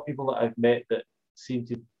 but a lot of people that I've met that seem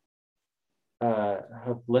to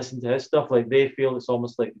have listened to his stuff, like they feel it's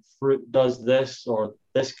almost like fruit does this, or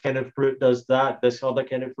this kind of fruit does that, this other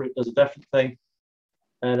kind of fruit does a different thing.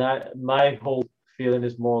 And my whole feeling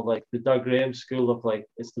is more like the Doug Graham school of like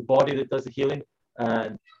it's the body that does the healing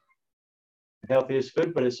and healthiest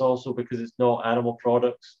food, but it's also because it's not animal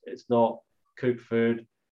products, it's not cooked food,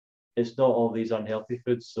 it's not all these unhealthy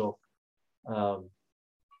foods. So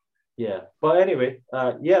yeah, but anyway,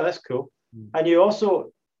 yeah, that's cool. And you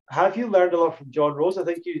also have you learned a lot from John Rose? I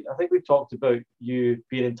think we've talked about you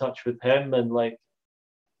being in touch with him, and like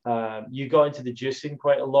you got into the juicing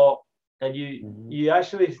quite a lot, and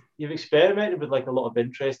you've experimented with like a lot of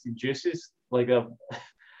interesting juices, like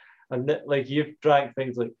like you've drank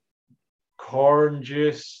things like corn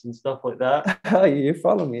juice and stuff like that. Oh, you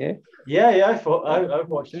follow me, eh? Yeah, I've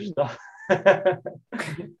watched your stuff.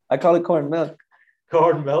 I call it corn milk.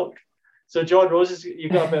 Corn milk. So John Rose, you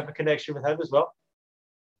got a bit of a connection with him as well.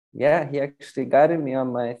 Yeah, he actually guided me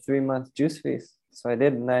on my 3-month juice feast. So I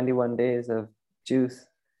did 91 days of juice,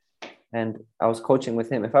 and I was coaching with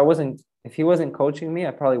him. If he wasn't coaching me,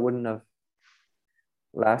 I probably wouldn't have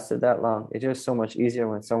lasted that long. It's just so much easier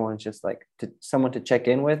when someone's just like someone to check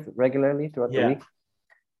in with regularly throughout the week.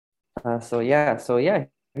 So yeah,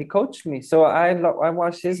 he coached me. So I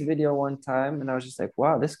watched his video one time, and I was just like,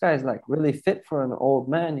 wow, this guy's like really fit for an old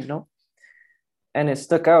man, And it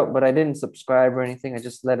stuck out, but I didn't subscribe or anything. I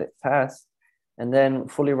just let it pass. And then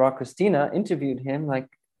Fully Raw Christina interviewed him, like,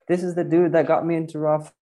 this is the dude that got me into raw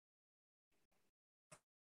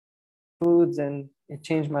foods, and it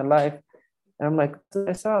changed my life. And I'm like,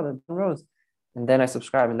 I saw the Rose. And then I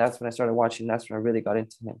subscribed, and that's when I started watching. That's when I really got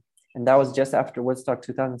into him. And that was just after Woodstock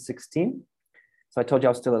 2016. So I told you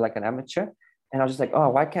I was still like an amateur. And I was just like, oh,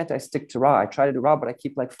 why can't I stick to raw? I try to do raw, but I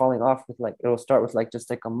keep like falling off with like, it'll start with like just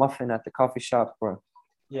like a muffin at the coffee shop.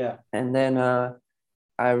 And then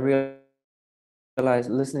I realized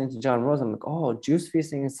listening to John Rose, I'm like, oh, juice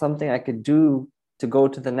feasting is something I could do to go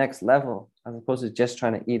to the next level as opposed to just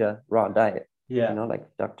trying to eat a raw diet. Yeah. Like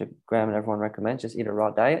Dr. Graham and everyone recommends, just eat a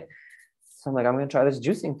raw diet. So I'm like, I'm going to try this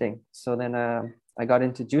juicing thing. So then I got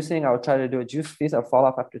into juicing. I would try to do a juice feast. I'll fall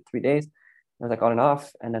off after 3 days. I was like on and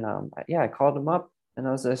off. And then, I called him up, and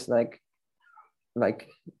I was just like,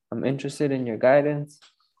 I'm interested in your guidance.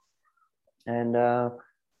 And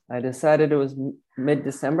I decided it was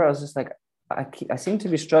mid-December. I was just like, I seem to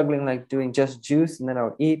be struggling, like doing just juice, and then I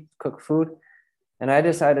would eat, cook food. And I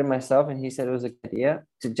decided myself, and he said it was a good idea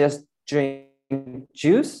to just drink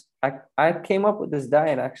juice. I came up with this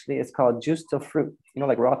diet, actually. It's called juice till fruit,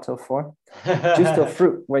 like raw till 4. Juice till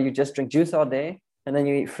fruit, where you just drink juice all day, and then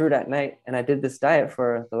you eat fruit at night. And I did this diet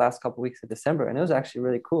for the last couple of weeks of December, and it was actually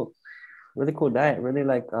really cool diet, really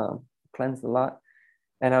like cleansed a lot.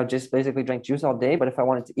 And I would just basically drink juice all day, but if I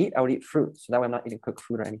wanted to eat, I would eat fruit, so that way I'm not eating cooked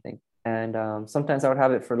food or anything. And sometimes I would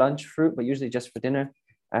have it for lunch, fruit, but usually just for dinner.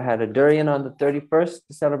 I had a durian on the 31st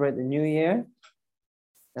to celebrate the new year,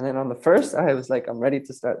 and then on the 1st I was like, I'm ready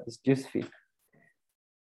to start this juice feast.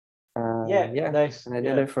 Nice. And I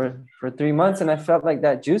did it for 3 months, and I felt like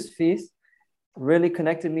that juice feast really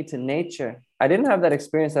connected me to nature. I didn't have that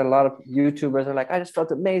experience that a lot of YouTubers are like, I just felt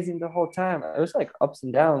amazing the whole time. It was like ups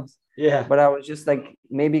and downs. Yeah. But I was just like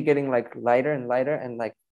maybe getting like lighter and lighter. And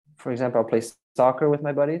like, for example, I'll play soccer with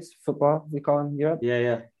my buddies, football, we call them in Europe.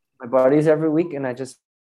 Yeah. My buddies every week. And I just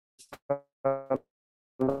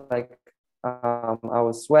like I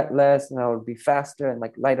would sweat less and I would be faster and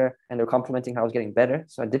like lighter, and they were complimenting how I was getting better.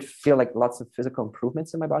 So I did feel like lots of physical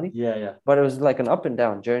improvements in my body. Yeah, yeah. But it was like an up and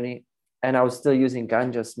down journey. And I was still using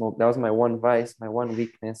ganja smoke. That was my one vice, my one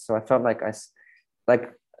weakness. So I felt like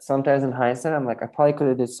like sometimes in hindsight, I'm like, I probably could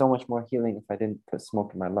have did so much more healing if I didn't put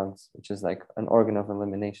smoke in my lungs, which is like an organ of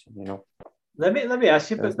elimination, you know. Let me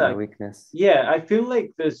ask you That about was my that. weakness. Yeah, I feel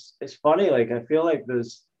like there's. It's funny. Like I feel like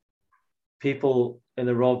there's people in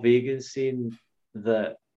the raw vegan scene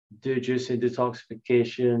that do juicing,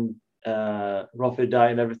 detoxification, raw food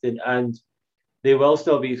diet, and everything, and they will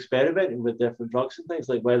still be experimenting with different drugs and things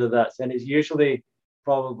like whether that's and it's usually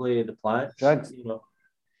probably the plants, Drugs. you know.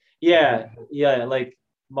 Yeah, yeah, like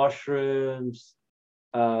mushrooms,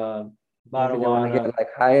 uh, Maybe they want to get marijuana. like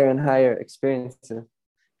higher and higher experiences.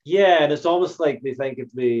 Yeah, and it's almost like they think if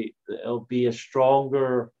it'll be a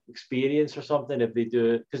stronger experience or something if they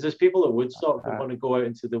do it. Because there's people at Woodstock that Uh, want to go out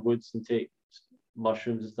into the woods and take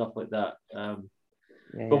mushrooms and stuff like that. yeah,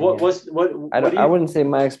 But yeah, yeah. what do I you? wouldn't say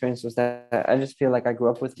my experience was that. I just feel like I grew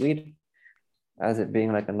up with weed as it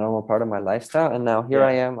being like a normal part of my lifestyle. And now here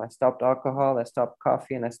I Yeah, am. I stopped alcohol, I stopped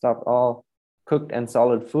coffee, and I stopped all cooked and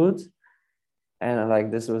solid foods. And like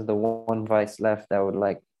this was the one vice left that would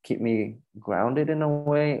like keep me grounded in a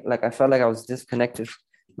way. Like I felt like I was disconnected.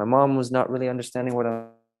 My mom was not really understanding what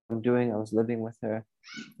I'm doing. I was living with her.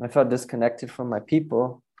 I felt disconnected from my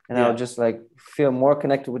people. And I would yeah, just like feel more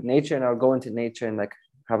connected with nature. And I would go into nature and like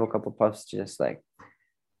have a couple puffs, just like,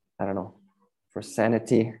 I don't know, for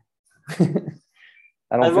sanity.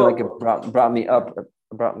 I don't and feel like it what? brought me up, or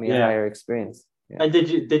brought me a Yeah, higher experience. Yeah. and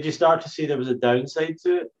did you start to see there was a downside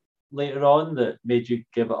to it later on that made you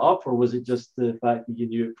give it up, or was it just the fact that you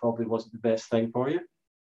knew it probably wasn't the best thing for you?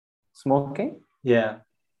 Smoking? Yeah,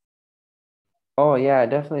 Oh yeah,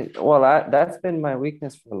 definitely. Well, that's been my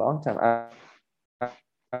weakness for a long time. I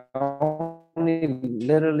only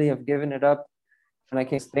literally have given it up when I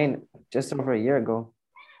came to Spain just over a year ago.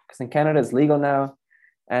 Because in Canada it's legal now.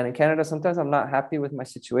 And in Canada, sometimes I'm not happy with my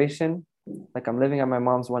situation. Like I'm living at my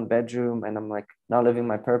mom's one bedroom and I'm like not living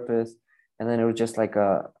my purpose. And then it was just like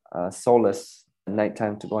a solace at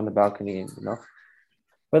nighttime to go on the balcony and, you know.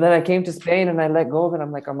 But then I came to Spain and I let go of it.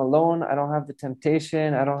 I'm like, I'm alone. I don't have the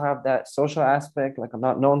temptation. I don't have that social aspect. Like I'm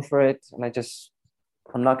not known for it. And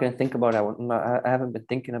I'm not going to think about it. I haven't been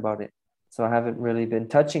thinking about it. So I haven't really been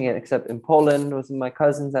touching it except in Poland with my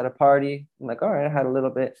cousins at a party. I'm like, all right, I had a little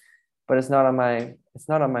bit, but it's not on my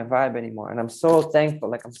vibe anymore. And I'm so thankful.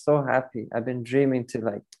 Like I'm so happy. I've been dreaming to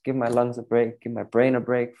like give my lungs a break, give my brain a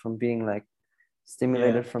break from being like yeah,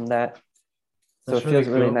 stimulated from that. So that's it really feels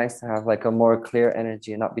really cool. nice to have like a more clear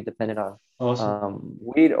energy and not be dependent on Awesome.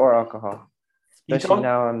 weed or alcohol. You Especially talk.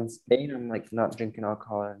 now I'm in Spain, I'm like not drinking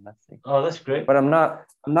alcohol or nothing. Oh, that's great. But I'm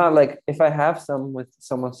not like if I have some with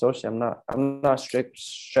someone social, I'm not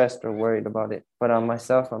stressed or worried about it. But on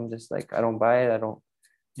myself, I'm just like I don't buy it. I'm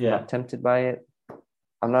Yeah. not tempted by it.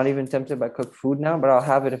 I'm not even tempted by cooked food now, but I'll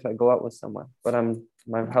have it if I go out with someone. But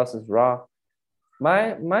my house is raw.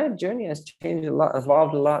 My journey has changed a lot,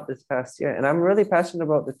 evolved a lot this past year, and I'm really passionate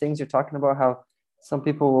about the things you're talking about. How some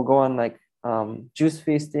people will go on like juice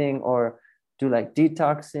feasting or do like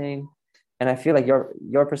detoxing, and I feel like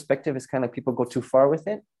your perspective is kind of people go too far with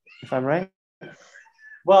it. If I'm right.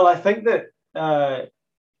 Well, I think that.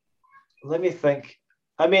 Let me think.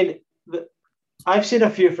 I mean, I've seen a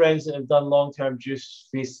few friends that have done long-term juice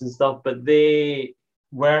feasts and stuff, but they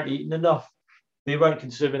weren't eating enough. They weren't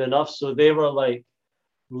consuming enough, so they were like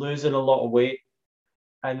losing a lot of weight,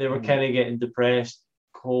 and they were Mm, kind of getting depressed,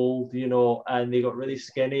 cold, and they got really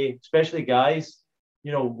skinny, especially guys.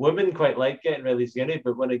 Women quite like getting really skinny,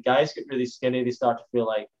 but when the guys get really skinny, they start to feel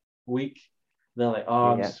like weak. They're like,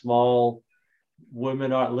 oh, I'm yeah, small.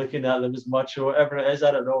 Women aren't looking at them as much or whatever it is.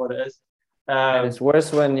 I don't know what it is. and it's Um,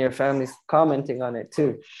 worse when your family's commenting on it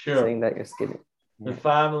too, sure. saying that you're skinny. Their Yeah,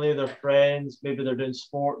 family, their friends, maybe they're doing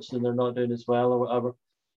sports and they're not doing as well or whatever.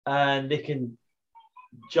 And they can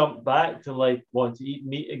jump back to like want to eat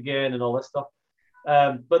meat again and all this stuff.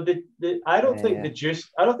 But I don't yeah, think yeah,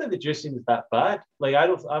 I don't think the juicing is that bad. Like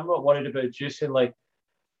I'm not worried about juicing. Like,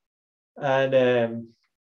 and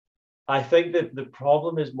I think that the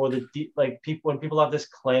problem is more the deep, like people when people have this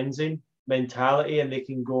cleansing mentality and they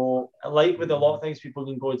can go like with a lot of things, people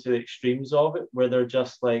can go to the extremes of it where they're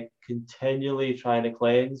just like continually trying to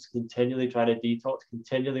cleanse, continually trying to detox,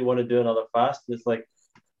 continually want to do another fast. And it's like,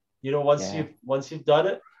 yeah, once you've done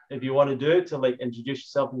it, if you want to do it to like introduce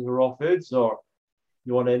yourself into raw foods or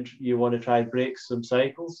you want to try and break some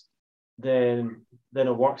cycles, then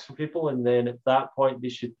it works for people. And then at that point they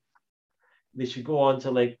should go on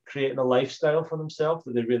to like creating a lifestyle for themselves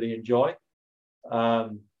that they really enjoy.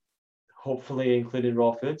 hopefully including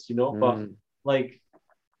raw foods, but like,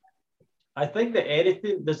 I think that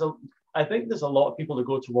anything, I think there's a lot of people that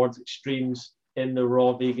go towards extremes in the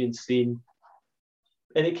raw vegan scene,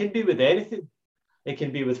 and it can be with anything. It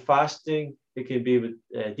can be with fasting. It can be with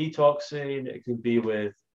detoxing. It can be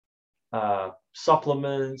with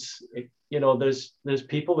supplements. There's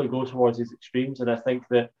people that go towards these extremes, and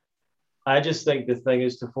I just think the thing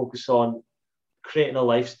is to focus on creating a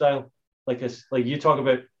lifestyle, like you talk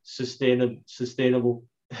about sustainable sustainable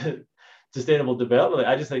development.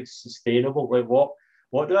 I just think sustainable. Like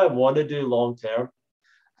what do I want to do long term?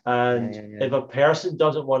 And if a person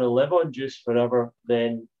doesn't want to live on juice forever,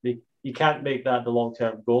 then you can't make that the long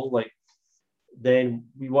term goal. Like, then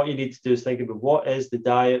what you need to do is think about what is the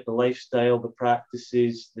diet, the lifestyle, the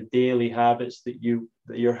practices, the daily habits that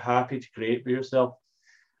you're happy to create for yourself.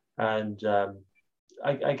 And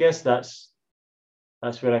I guess that's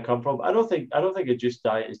where I come from. I don't think a juice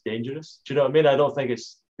diet is dangerous. Do you know what I mean? I don't think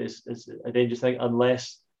it's a dangerous thing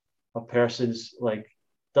unless a person's like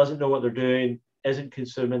doesn't know what they're doing, isn't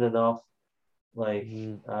consuming enough, like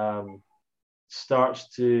starts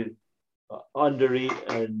to undereat,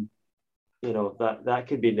 and that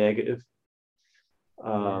could be negative.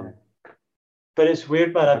 But it's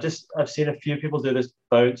weird, man. I've seen a few people do this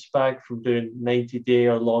bounce back from doing 90-day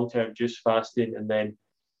or long-term juice fasting,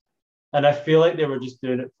 and I feel like they were just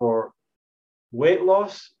doing it for weight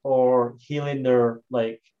loss or healing their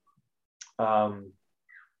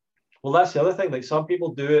well, that's the other thing. Like, some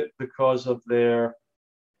people do it because of their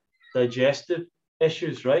digestive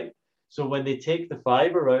issues, right? So when they take the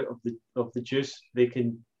fiber out of the juice, they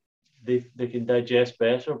can digest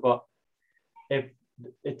better. But if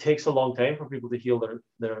it takes a long time for people to heal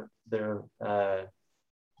their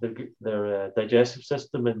digestive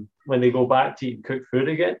system, and when they go back to eating cooked food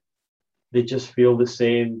again, they just feel the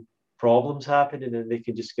same problems happening, and they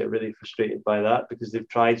can just get really frustrated by that because they've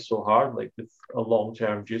tried so hard, like with a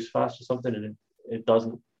long-term juice fast or something, and it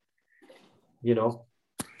doesn't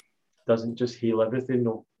just heal everything,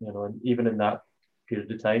 and even in that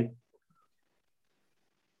period of time.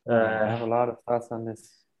 I have a lot of thoughts on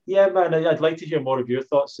this. Yeah, man, I'd like to hear more of your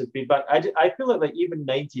thoughts and feedback. I feel like even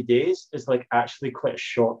 90 days is like actually quite a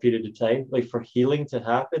short period of time, like for healing to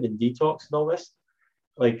happen and detox and all this.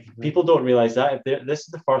 Like, people don't realize that if this is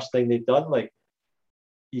the first thing they've done, like,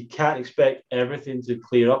 you can't expect everything to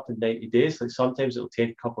clear up in 90 days. Like, sometimes it'll take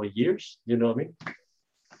a couple of years. You know what I mean?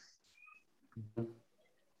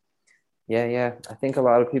 Yeah. I think a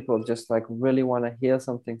lot of people just like really want to heal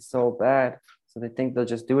something so bad, so they think they'll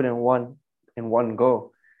just do it in one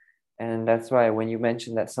go. And that's why when you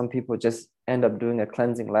mentioned that some people just end up doing a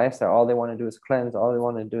cleansing lifestyle, all they want to do is cleanse, all they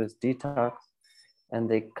want to do is detox, and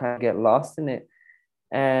they kind of get lost in it.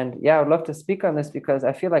 And yeah, I would love to speak on this because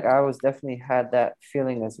I feel like I was definitely had that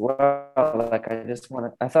feeling as well. Like, I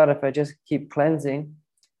thought if I just keep cleansing,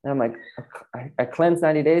 and I'm like, I cleanse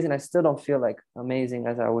 90 days and I still don't feel like amazing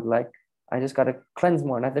as I would like. I just got to cleanse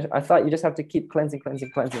more. And I thought you just have to keep cleansing.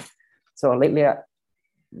 So lately,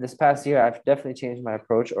 this past year, I've definitely changed my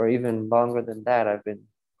approach, or even longer than that. I've been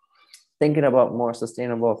thinking about more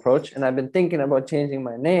sustainable approach, and I've been thinking about changing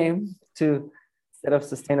my name to, instead of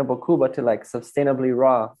Sustainable Kuba, to like Sustainably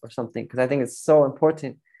Raw or something, because I think it's so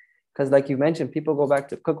important. Because like you mentioned, people go back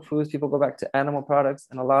to cooked foods, people go back to animal products,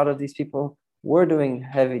 and a lot of these people were doing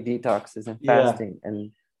heavy detoxes and fasting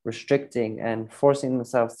and restricting and forcing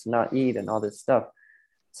themselves to not eat and all this stuff.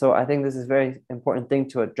 So I think this is a very important thing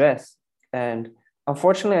to address. And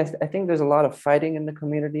unfortunately, I think there's a lot of fighting in the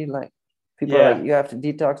community. Like, people are like, you have to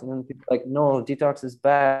detox, and then people are like, no, detox is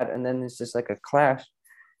bad. And then it's just like a clash.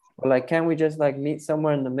 But like, can't we just like meet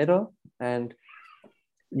somewhere in the middle? And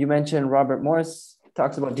you mentioned Robert Morris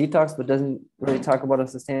talks about detox, but doesn't really talk about a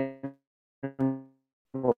sustainable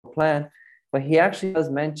plan. But he actually does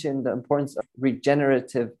mention the importance of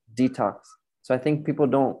regenerative detox. So I think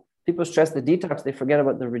people stress the detox, they forget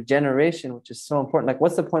about the regeneration, which is so important. Like,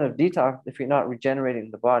 what's the point of detox if you're not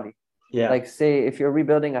regenerating the body? Yeah. Like, say if you're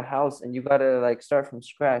rebuilding a house and you got to like start from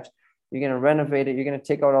scratch, you're going to renovate it, you're going to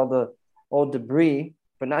take out all the old debris,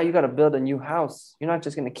 but now you got to build a new house. You're not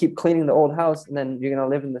just going to keep cleaning the old house and then you're going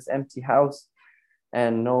to live in this empty house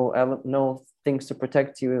and no things to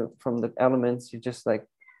protect you from the elements. You just like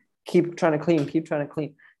keep trying to clean.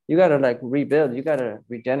 You got to like rebuild. You got to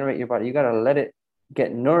regenerate your body. You got to let it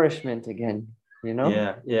get nourishment again,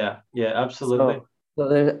 Yeah, absolutely.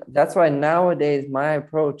 So that's why nowadays my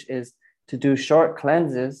approach is to do short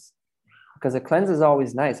cleanses, because a cleanse is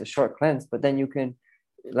always nice, a short cleanse, but then you can,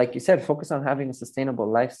 like you said, focus on having a sustainable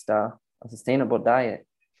lifestyle, a sustainable diet.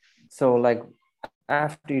 So like,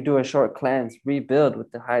 after you do a short cleanse, rebuild with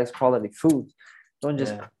the highest quality foods. Don't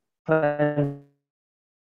just Yeah. cleanse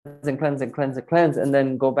cleanse, and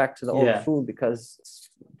then go back to the old Yeah. food because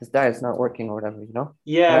this diet's not working or whatever, you know?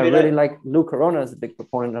 Yeah. And I I mean, really like Lou Corona is a big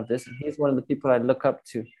proponent of this. And he's one of the people I look up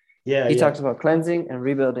to. yeah. He Yeah. talks about cleansing and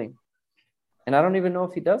rebuilding. And I don't even know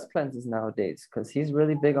if he does cleanses nowadays because he's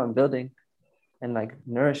really big on building and like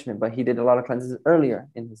nourishment, but he did a lot of cleanses earlier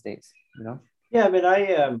in his days, you know? Yeah. I mean,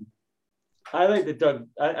 I like the Doug.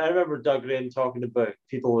 I remember Doug Rain talking about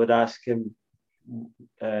people would ask him,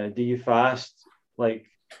 "Do you fast like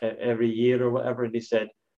every year or whatever?" And he said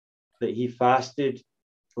that he fasted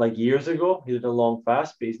like years ago. He did a long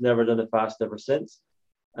fast, but he's never done a fast ever since.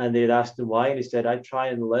 And they'd asked him why, and he said, "I try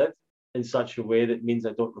and live in such a way that means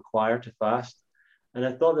I don't require to fast." And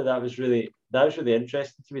I thought that that was really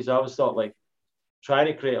interesting to me. So I always thought like trying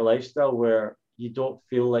to create a lifestyle where you don't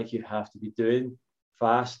feel like you have to be doing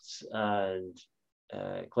fasts and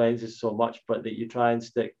cleanses so much, but that you try and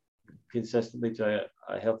stick consistently to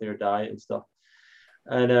a healthier diet and stuff.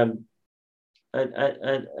 And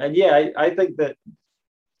yeah, I think that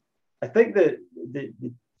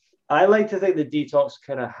I like to think the detox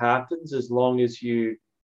kind of happens as long as you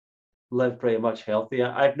live pretty much healthy.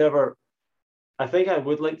 I've never, I think I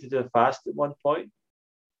would like to do a fast at one point,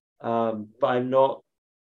 but I'm not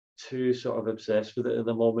too sort of obsessed with it at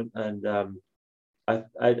the moment. And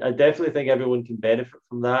I definitely think everyone can benefit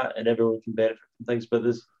from that, and everyone can benefit from things. But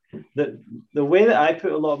there's the way that I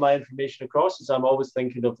put a lot of my information across is I'm always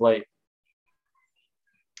thinking of like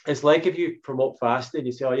it's like if you promote fasting,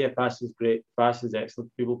 you say, "Oh yeah, fasting is great, fasting is excellent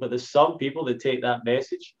for people." But there's some people that take that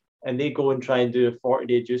message and they go and try and do a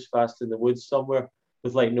 40-day juice fast in the woods somewhere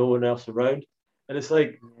with like no one else around, and it's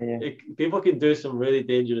like Yeah. people can do some really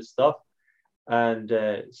dangerous stuff. And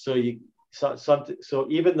so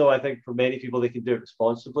even though I think for many people they can do it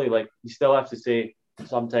responsibly, like you still have to say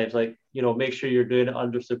sometimes like make sure you're doing it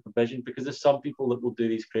under supervision because there's some people that will do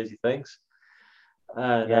these crazy things.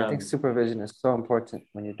 And Yeah, I think supervision is so important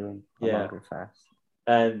when you're doing a yeah, longer fast.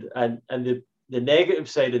 and the negative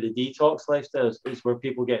side of the detox lifestyle is where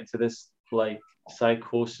people get into this like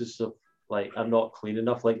psychosis of like I'm not clean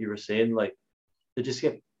enough, like you were saying, like they just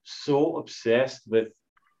get so obsessed with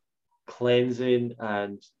cleansing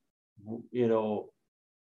and you know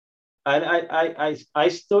and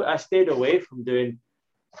I stayed away from doing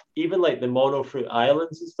even like the mono fruit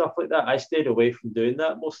islands and stuff like that. I stayed away from doing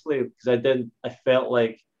that mostly because I felt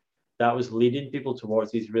like that was leading people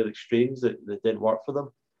towards these real extremes that didn't work for them.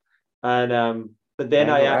 And but then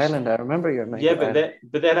I Mango actually Island, I remember your yeah, Mango Island.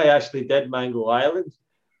 but then I actually did Mango Island,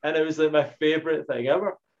 and it was like my favorite thing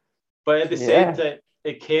ever. But at the same Yeah, time,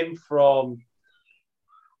 it came from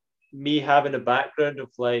me having a background of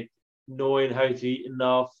like knowing how to eat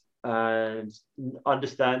enough and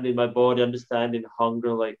understanding my body, understanding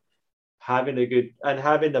hunger, like having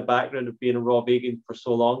a background of being a raw vegan for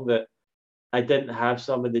so long that I didn't have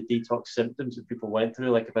some of the detox symptoms that people went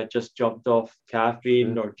through. Like if I just jumped off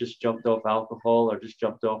caffeine or just jumped off alcohol or just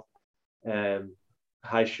jumped off um,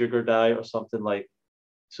 high sugar diet or something like.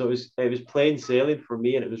 So it was plain sailing for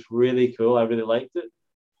me, and it was really cool. I really liked it.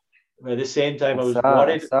 At the same time, I was I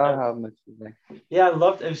worried. saw how much you like. Yeah, I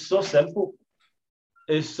loved it. It was so simple.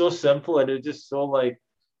 It was so simple, and it was just so like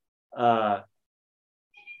uh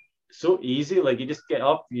so easy. Like you just get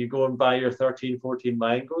up, you go and buy your 13, 14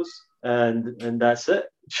 mangoes, and that's it.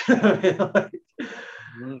 Like,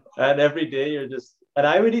 Mm. and every day you're just and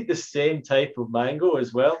I would eat the same type of mango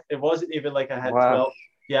as well. It wasn't even like I had Wow. 12.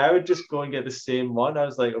 Yeah, I would just go and get the same one. I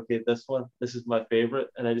was like, okay, this one, this is my favorite,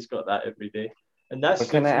 and I just got that every day. And that But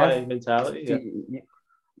can I suits my ask, mentality. do Yeah.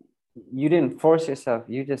 you didn't force yourself,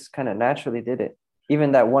 you just kind of naturally did it.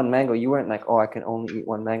 Even that one mango, you weren't like, oh, I can only eat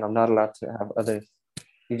one mango. I'm not allowed to have others.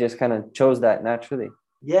 You just kind of chose that naturally.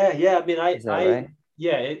 Yeah, yeah. I mean, Is that right?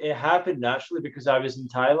 yeah, it happened naturally because I was in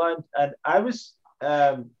Thailand and I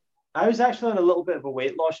was actually on a little bit of a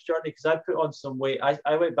weight loss journey because I put on some weight.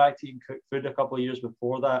 I went back to eating cooked food a couple of years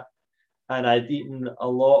before that, and I'd eaten a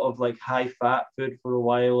lot of like high fat food for a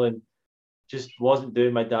while and just wasn't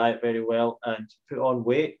doing my diet very well and put on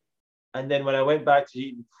weight. And then when I went back to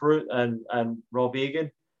eating fruit and raw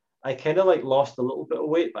vegan, I kind of like lost a little bit of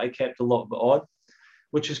weight, but I kept a lot of it on,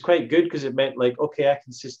 which is quite good because it meant like, okay, I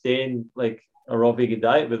can sustain like a raw vegan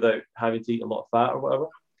diet without having to eat a lot of fat or whatever.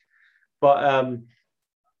 But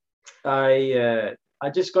I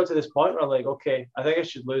just got to this point where I'm like, okay, I think I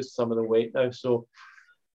should lose some of the weight now. So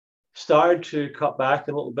started to cut back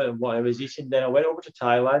a little bit of what I was eating. Then I went over to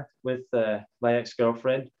Thailand with my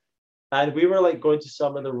ex-girlfriend, and we were like going to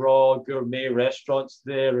some of the raw gourmet restaurants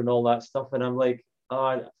there and all that stuff. And I'm like, oh,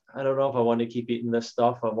 I don't know if I want to keep eating this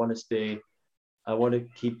stuff. I want to stay I want to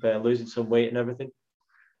keep losing some weight and everything.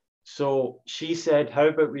 So she said, how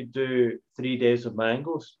about we do 3 days of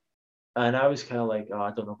mangoes? And I was kind of like, oh,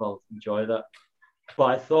 I don't know if I'll enjoy that. But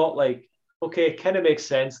I thought, like, okay, it kind of makes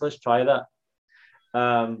sense. Let's try that.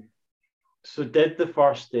 So did the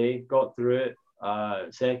first day, got through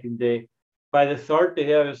it. Second day. By the third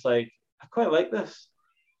day, I was like, I quite like this.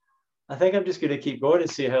 I think I'm just going to keep going and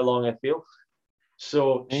see how long I feel.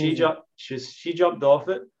 So Amazing. she jumped off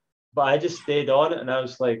it, but I just stayed on it, and I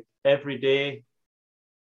was like, every day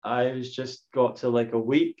I was just got to like a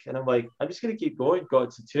week, and I'm like, I'm just gonna keep going.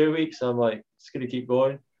 Got to 2 weeks, I'm like, just gonna keep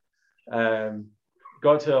going. Um,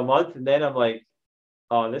 got to a month, and then I'm like,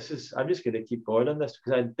 oh, this is. I'm just gonna keep going on this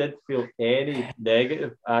because I didn't feel any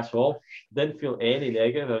negative at all. Didn't feel any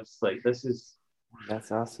negative. I was like, this is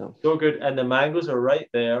That's awesome. so good, and the mangoes are right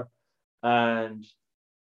there, and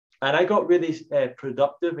I got really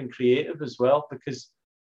productive and creative as well because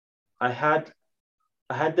I had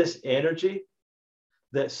I had this energy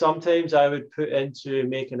that sometimes I would put into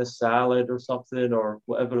making a salad or something or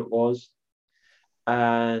whatever it was.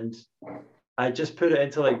 And I just put it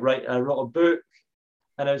into like I wrote a book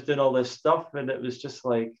and I was doing all this stuff and it was just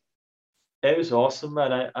like it was awesome,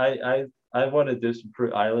 man. I want to do some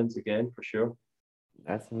fruit islands again for sure.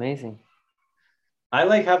 That's amazing. I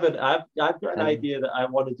like having I've got an And idea that I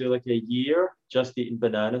want to do like a year just eating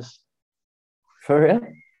bananas. for real?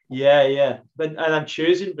 Yeah, yeah. But and I'm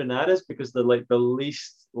choosing bananas because they're like the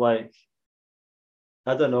least like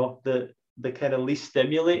I don't know, the kind of least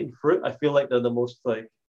stimulating fruit. I feel like they're the most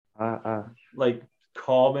Uh, like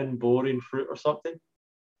common, boring fruit or something.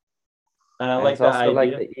 And I and like it's that also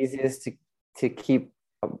like idea. the easiest to keep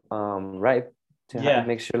ripe Yeah,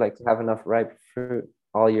 make sure like to have enough ripe fruit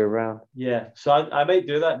all year round. yeah. So I might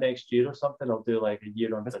do that next year or something. I'll do like a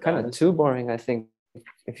year on That's kind of bananas. too boring, I think,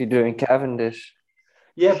 if you're doing Cavendish.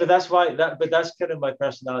 Yeah, but that's why that but that's kind of my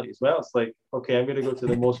personality as well. It's like, okay, I'm gonna go to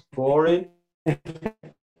the most boring,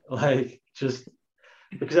 like just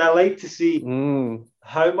because I like to see Mm,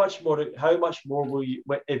 how much more will you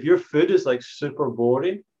if your food is like super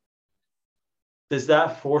boring, does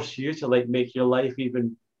that force you to like make your life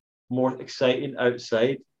even more exciting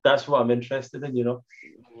outside? That's what I'm interested in, you know.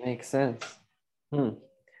 makes sense. Hmm.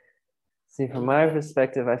 See, from my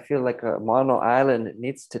perspective, I feel like a mono island it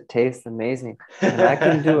needs to taste amazing. And I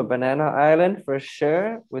can do a banana island for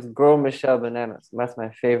sure with Gros Michel bananas. That's my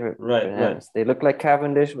favorite Right, right. bananas. They look like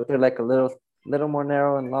Cavendish, but they're like a little more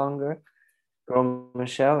narrow and longer. Gros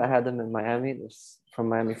Michel, I had them in Miami. This from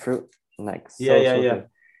Miami Fruit. Like Yeah, so, yeah, so yeah. good.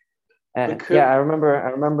 But And yeah, I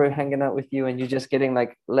remember hanging out with you and you just getting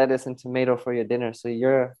like lettuce and tomato for your dinner. So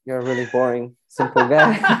you're a really boring, simple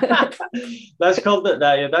guy. that's called that.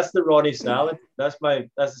 Yeah, that's the Ronnie salad. That's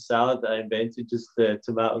the salad that I invented, just the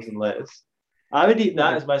tomatoes and lettuce. I would eat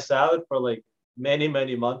that Yeah, as my salad for like many,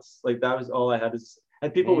 many months. Like that was all I had.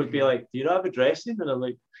 And people would be amazing. like, "Do you not have a dressing?" And I'm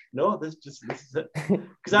like, "No, this is it."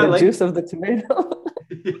 Because I The like. juice of the tomato.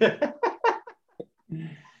 Yeah.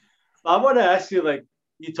 I want to ask you, like,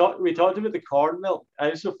 we talked about the corn milk. I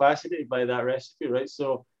was so fascinated by that recipe, right?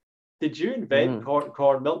 So, did you invent Mm,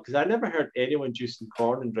 corn milk? Because I never heard anyone juicing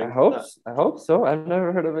corn and drinking that. I hope so. I've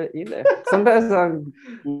never heard of it either. Sometimes I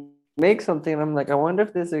make something and I'm like, I wonder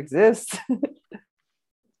if this exists.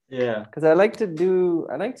 Yeah, Because I like to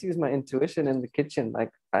use my intuition in the kitchen.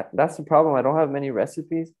 Like that's the problem. I don't have many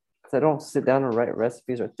recipes because I don't sit down and write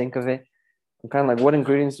recipes or think of it. I'm kind of like, what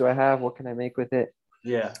ingredients do I have? What can I make with it?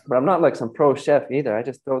 yeah, But I'm not like some pro chef either. I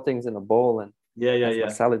just throw things in a bowl and yeah, yeah, that's my yeah,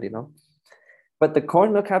 salad, you know? But the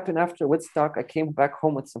corn milk happened after Woodstock. I came back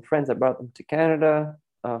home with some friends. I brought them to Canada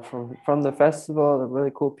from the festival. They're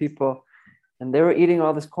really cool people. And they were eating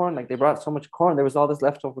all this corn. Like they brought so much corn. There was all this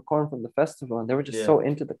leftover corn from the festival. And they were just yeah, so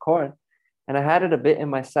into the corn. And I had it a bit in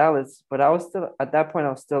my salads. But I was still, at that point,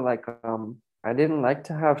 I was still like, I didn't like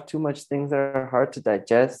to have too much things that are hard to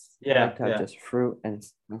digest. I yeah, like to have yeah. just fruit. And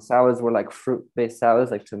salads were like fruit-based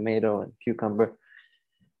salads, like tomato and cucumber.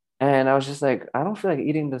 And I was just like, I don't feel like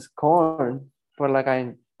eating this corn, but like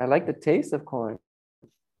I like the taste of corn.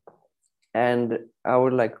 And I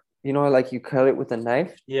would like, like you cut it with a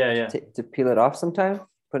knife Yeah, yeah. to peel it off sometimes,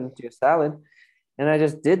 put it into your salad. And I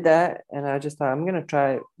just did that. And I just thought, I'm going to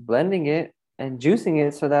try blending it and juicing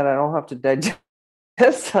it so that I don't have to digest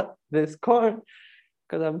this corn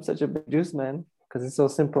because I'm such a big juice man because it's so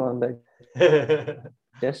simple on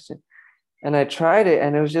digestion. And I tried it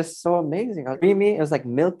and it was just so amazing. It was creamy. It was like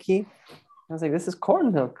milky. I was like, this is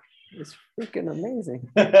corn milk. It's freaking amazing.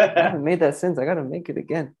 I haven't made that since. I gotta make it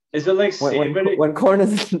again. Is it like savory? When corn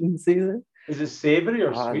is in season. Is it savory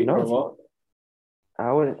or sweet No, or what?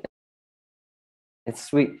 I wouldn't. It's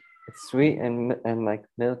sweet. It's sweet and like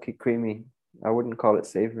milky, creamy. I wouldn't call it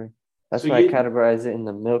savory. That's So why I categorize it in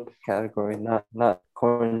the milk category, not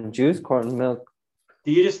corn juice, corn milk.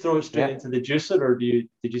 do you just throw it straight into the juicer, or did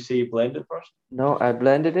you say you blend it first? No, I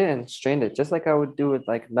blended it and strained it, just like I would do with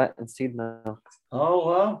like nut and seed milk. Oh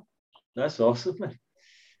wow, that's awesome, man.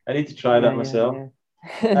 I need to try that myself.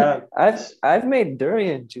 Yeah. I've made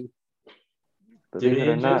durian juice, believe it or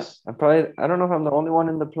Durian not. juice. I don't know if I'm the only one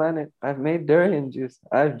in the planet. I've made durian juice.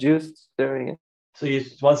 I've juiced durian. So you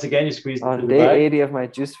once again you squeezed it On through the day bag. 80 of my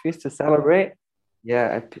juice feast to celebrate,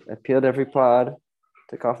 yeah, I peeled every pod,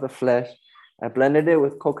 took off the flesh. I blended it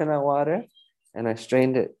with coconut water and I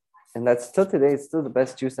strained it. And that's still today, it's still the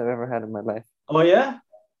best juice I've ever had in my life. Oh yeah.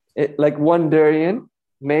 It like one durian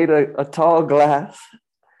made a tall glass.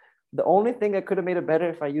 The only thing I could have made it better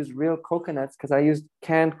if I used real coconuts, because I used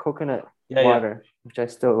canned coconut water, which I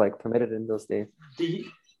still like permitted in those days.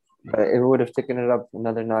 But it would have taken it up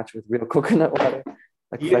another notch with real coconut water,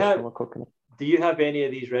 like fresh from a coconut. Do you have any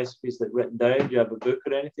of these recipes like written down? Do you have a book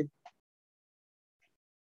or anything?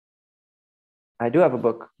 I do have a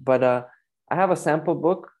book, but I have a sample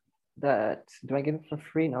book that, do I give it for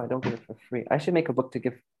free? No, I don't give it for free. I should make a book to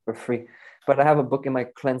give for free, but I have a book in my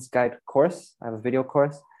cleanse guide course. I have a video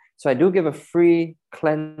course. So I do give a free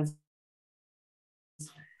cleansing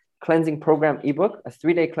program ebook, a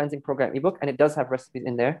 3-day cleansing program ebook, and it does have recipes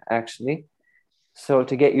in there actually. So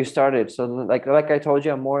to get you started. So like I told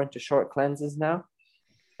you, I'm more into short cleanses now.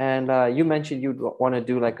 And you mentioned you'd want to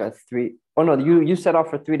do like you set off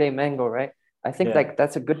for 3-day mango, right? I think like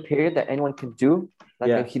that's a good period that anyone can do.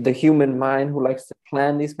 Like the human mind who likes to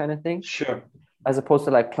plan these kind of things. Sure. As opposed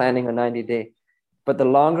to like planning a 90-day. But the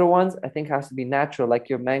longer ones, I think has to be natural. Like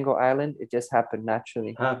your Mango Island, it just happened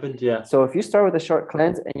naturally. Yeah. So if you start with a short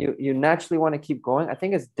cleanse and you naturally want to keep going, I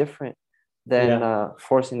think it's different than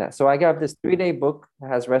forcing that. So I got this 3-day book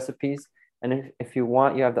that has recipes. And if you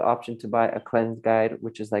want, you have the option to buy a cleanse guide,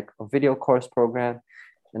 which is like a video course program.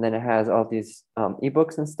 And then it has all these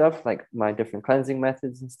ebooks and stuff, like my different cleansing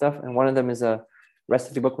methods and stuff. And one of them is a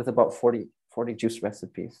recipe book with about 40 juice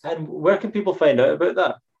recipes. And where can people find out about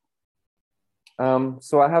that?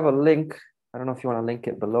 So I have a link. I don't know if you want to link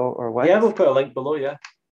it below or what. Yeah, we'll put a link below, yeah.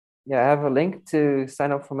 Yeah, I have a link to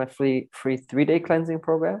sign up for my free 3-day cleansing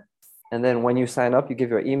program. And then when you sign up, you give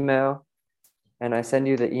your email and I send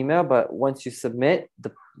you the email. But once you submit,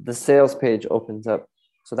 the sales page opens up.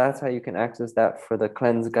 So that's how you can access that for the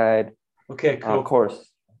cleanse guide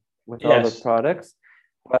course with all the products.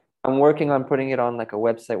 But I'm working on putting it on like a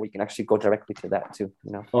website where you can actually go directly to that too.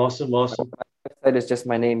 You know. Awesome. My website is just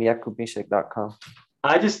my name, yakubmishek.com.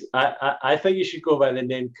 I think you should go by the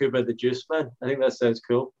name Kuba the Juice Man. I think that sounds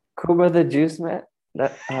cool. Kuba the Juice Man.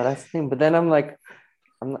 That's the thing. But then I'm like,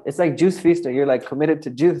 it's like Juice Feaster. You're like committed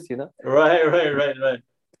to juice, you know? Right.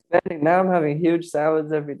 Now I'm having huge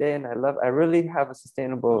salads every day, and I really have a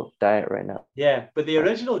sustainable diet right now. Yeah, but the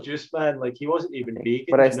original Juice Man, like he wasn't even vegan.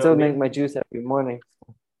 But I still make my juice every morning.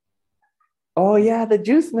 Oh yeah, the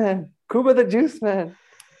Juice Man, Kuba the Juice Man.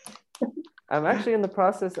 I'm actually in the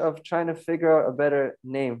process of trying to figure out a better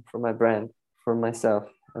name for my brand, for myself,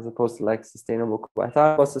 as opposed to like Sustainable Kuba. I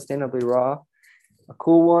thought about Sustainably Raw, a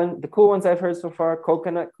cool one. The cool ones I've heard so far: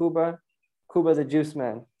 Coconut Kuba, Kuba the Juice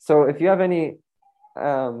Man. So if you have any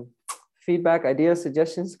feedback, ideas,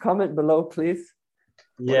 suggestions, comment below, please.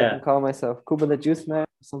 Yeah. I can call myself Kuba the Juice Man,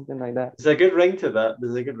 something like that. There's a good ring to that.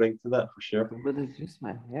 For sure. Kuba the Juice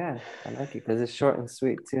Man. Yeah, I like it because it's short and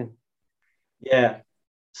sweet too. Yeah.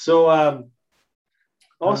 So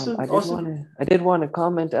awesome. I did want to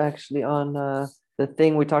comment actually on the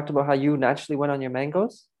thing we talked about, how you naturally went on your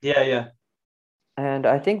mangoes. Yeah. And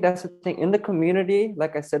I think that's the thing in the community.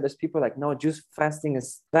 Like I said, there's people like, no, juice fasting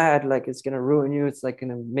is bad. Like it's going to ruin you. It's like going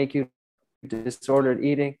to make you disordered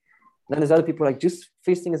eating. And then there's other people like, juice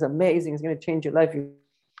feasting is amazing. It's going to change your life.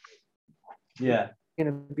 You're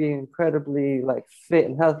going to be incredibly like fit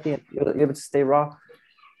and healthy and you'll be able to stay raw.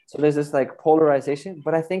 So there's this like polarization,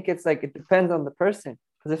 but I think it's like, it depends on the person.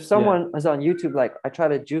 Because if someone is on YouTube, like I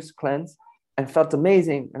tried a juice cleanse and felt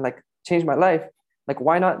amazing and like changed my life, like,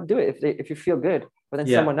 why not do it if you feel good? But then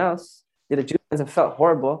someone else did a juice cleanse and felt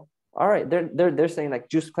horrible. All right, they're saying like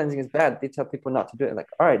juice cleansing is bad. They tell people not to do it. Like,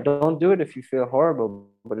 all right, don't do it if you feel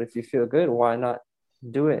horrible. But if you feel good, why not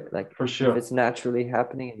do it? Like, for sure, if it's naturally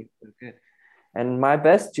happening and you feel good. And my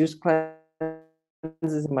best juice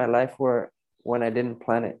cleanses in my life were when I didn't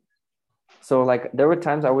plan it. So like there were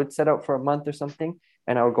times I would set out for a month or something,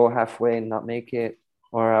 and I would go halfway and not make it,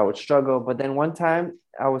 or I would struggle. But then one time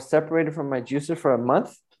I was separated from my juicer for a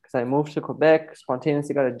month because I moved to Quebec,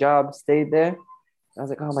 spontaneously got a job, stayed there. I was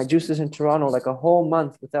like, oh, my juicer's in Toronto, like a whole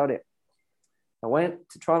month without it. I went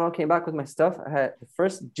to Toronto, came back with my stuff. I had the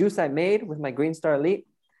first juice I made with my Green Star Elite.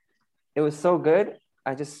 It was so good.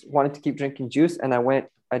 I just wanted to keep drinking juice. And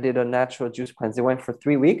I did a natural juice cleanse. It went for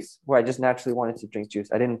 3 weeks where I just naturally wanted to drink juice.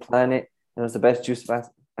 I didn't plan it. It was the best juice fast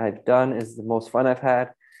I've done. It's the most fun I've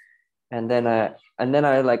had. And then I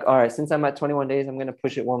like, all right, since I'm at 21 days, I'm going to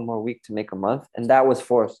push it one more week to make a month. And that was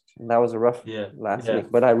forced. And that was a rough last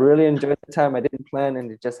week. But I really enjoyed the time. I didn't plan,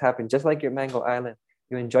 and it just happened. Just like your Mango Island.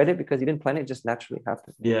 You enjoyed it because you didn't plan it. It just naturally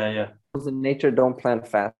happened. Those in nature don't plan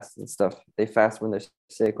fasts and stuff. They fast when they're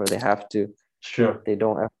sick or they have to. Sure. They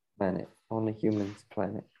don't ever plan it. Only humans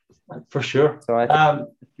plan it. For sure. So I think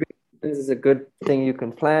this is a good thing you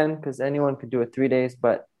can plan, because anyone could do it 3 days,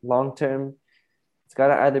 but long term, it's got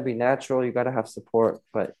to either be natural, you got to have support,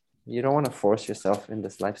 but you don't want to force yourself in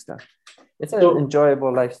this lifestyle. It's an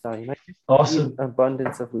enjoyable lifestyle. You know? Awesome.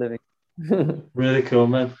 Abundance of living. Really cool,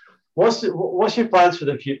 man. What's your plans for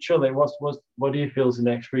the future? Like, what do you feel is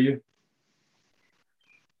next for you?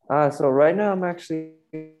 So right now I'm actually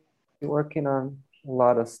working on a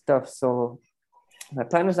lot of stuff. So my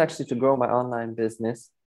plan is actually to grow my online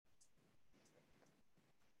business.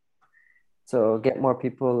 So get more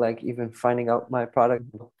people, like even finding out my product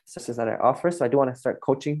services that I offer. So I do want to start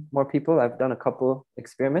coaching more people. I've done a couple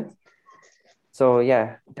experiments. So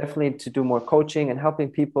yeah, definitely to do more coaching and helping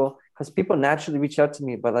people, because people naturally reach out to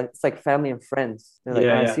me, but it's like family and friends. They're like,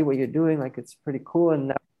 I see what you're doing. Like, it's pretty cool. And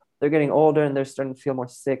now they're getting older and they're starting to feel more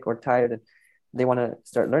sick or tired, and they want to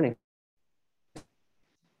start learning.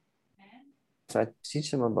 So I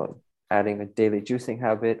teach them about adding a daily juicing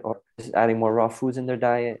habit, or just adding more raw foods in their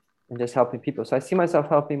diet, and just helping people. So I see myself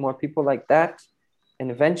helping more people like that. And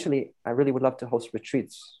eventually, I really would love to host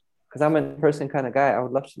retreats, because I'm a person kind of guy. I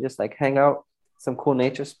would love to just like hang out some cool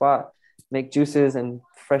nature spot, make juices and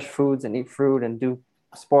fresh foods and eat fruit and do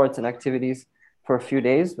sports and activities for a few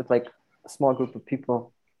days with like a small group of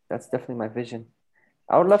people. That's definitely my vision.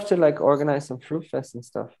 I would love to like organize some fruit fests and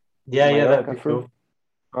stuff. Yeah, that'd be cool.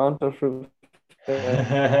 Toronto fruit.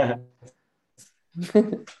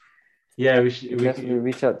 Yeah, we definitely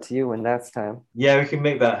reach out to you when that's time. Yeah, we can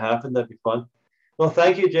make that happen. That'd be fun. Well,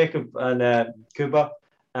 thank you, Jacob and Kuba,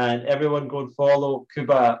 and everyone go and follow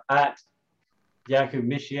Kuba at Jakub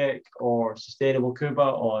Misiek or Sustainable Kuba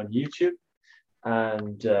on YouTube,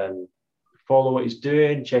 and follow what he's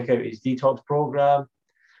doing. Check out his detox program.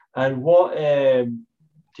 And what do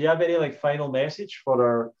you have any like final message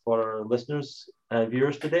for our listeners and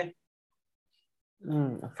viewers today?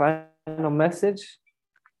 A final message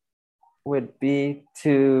would be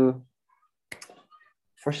to,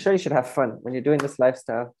 for sure, you should have fun. When you're doing this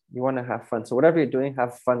lifestyle, you want to have fun. So whatever you're doing,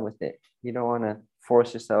 have fun with it. You don't want to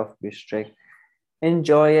force yourself, be strict.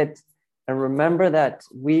 Enjoy it. And remember that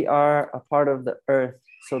we are a part of the earth.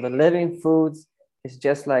 So the living foods is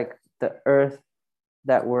just like the earth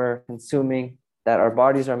that we're consuming, that our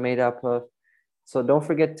bodies are made up of. So don't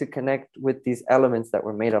forget to connect with these elements that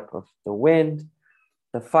we're made up of. The wind,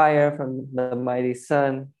 the fire from the mighty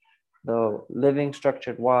sun, the living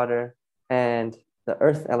structured water, and the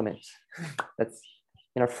earth element that's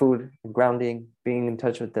in our food, grounding, being in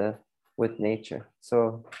touch with nature.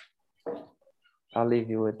 So I'll leave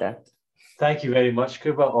you with that. Thank you very much,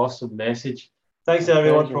 Kuba. Awesome message. Thanks to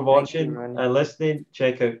everyone for watching and listening.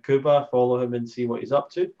 Check out Kuba, follow him and see what he's up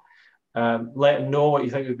to. Let him know what you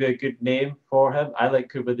think would be a good name for him. I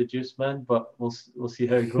like Kuba the Juice Man, but we'll see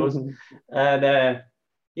how it goes. And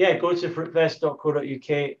go to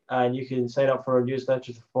fruitfest.co.uk and you can sign up for our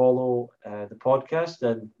newsletter to follow the podcast.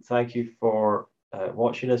 And thank you for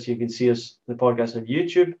watching us. You can see us, the podcast, on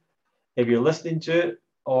YouTube if you're listening to it,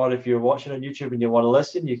 or if you're watching on YouTube and you want to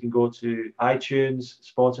listen, you can go to iTunes,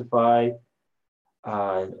 Spotify,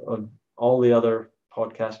 on all the other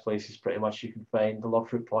podcast places. Pretty much you can find the Love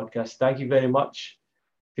Fruit Podcast. Thank you very much.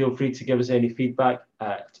 Feel free to give us any feedback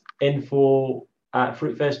at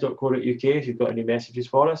info@fruitfest.co.uk if you've got any messages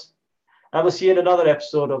for us. And we'll see you in another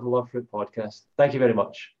episode of the Love Fruit Podcast. Thank you very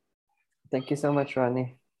much. Thank you so much,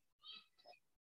 Rodney.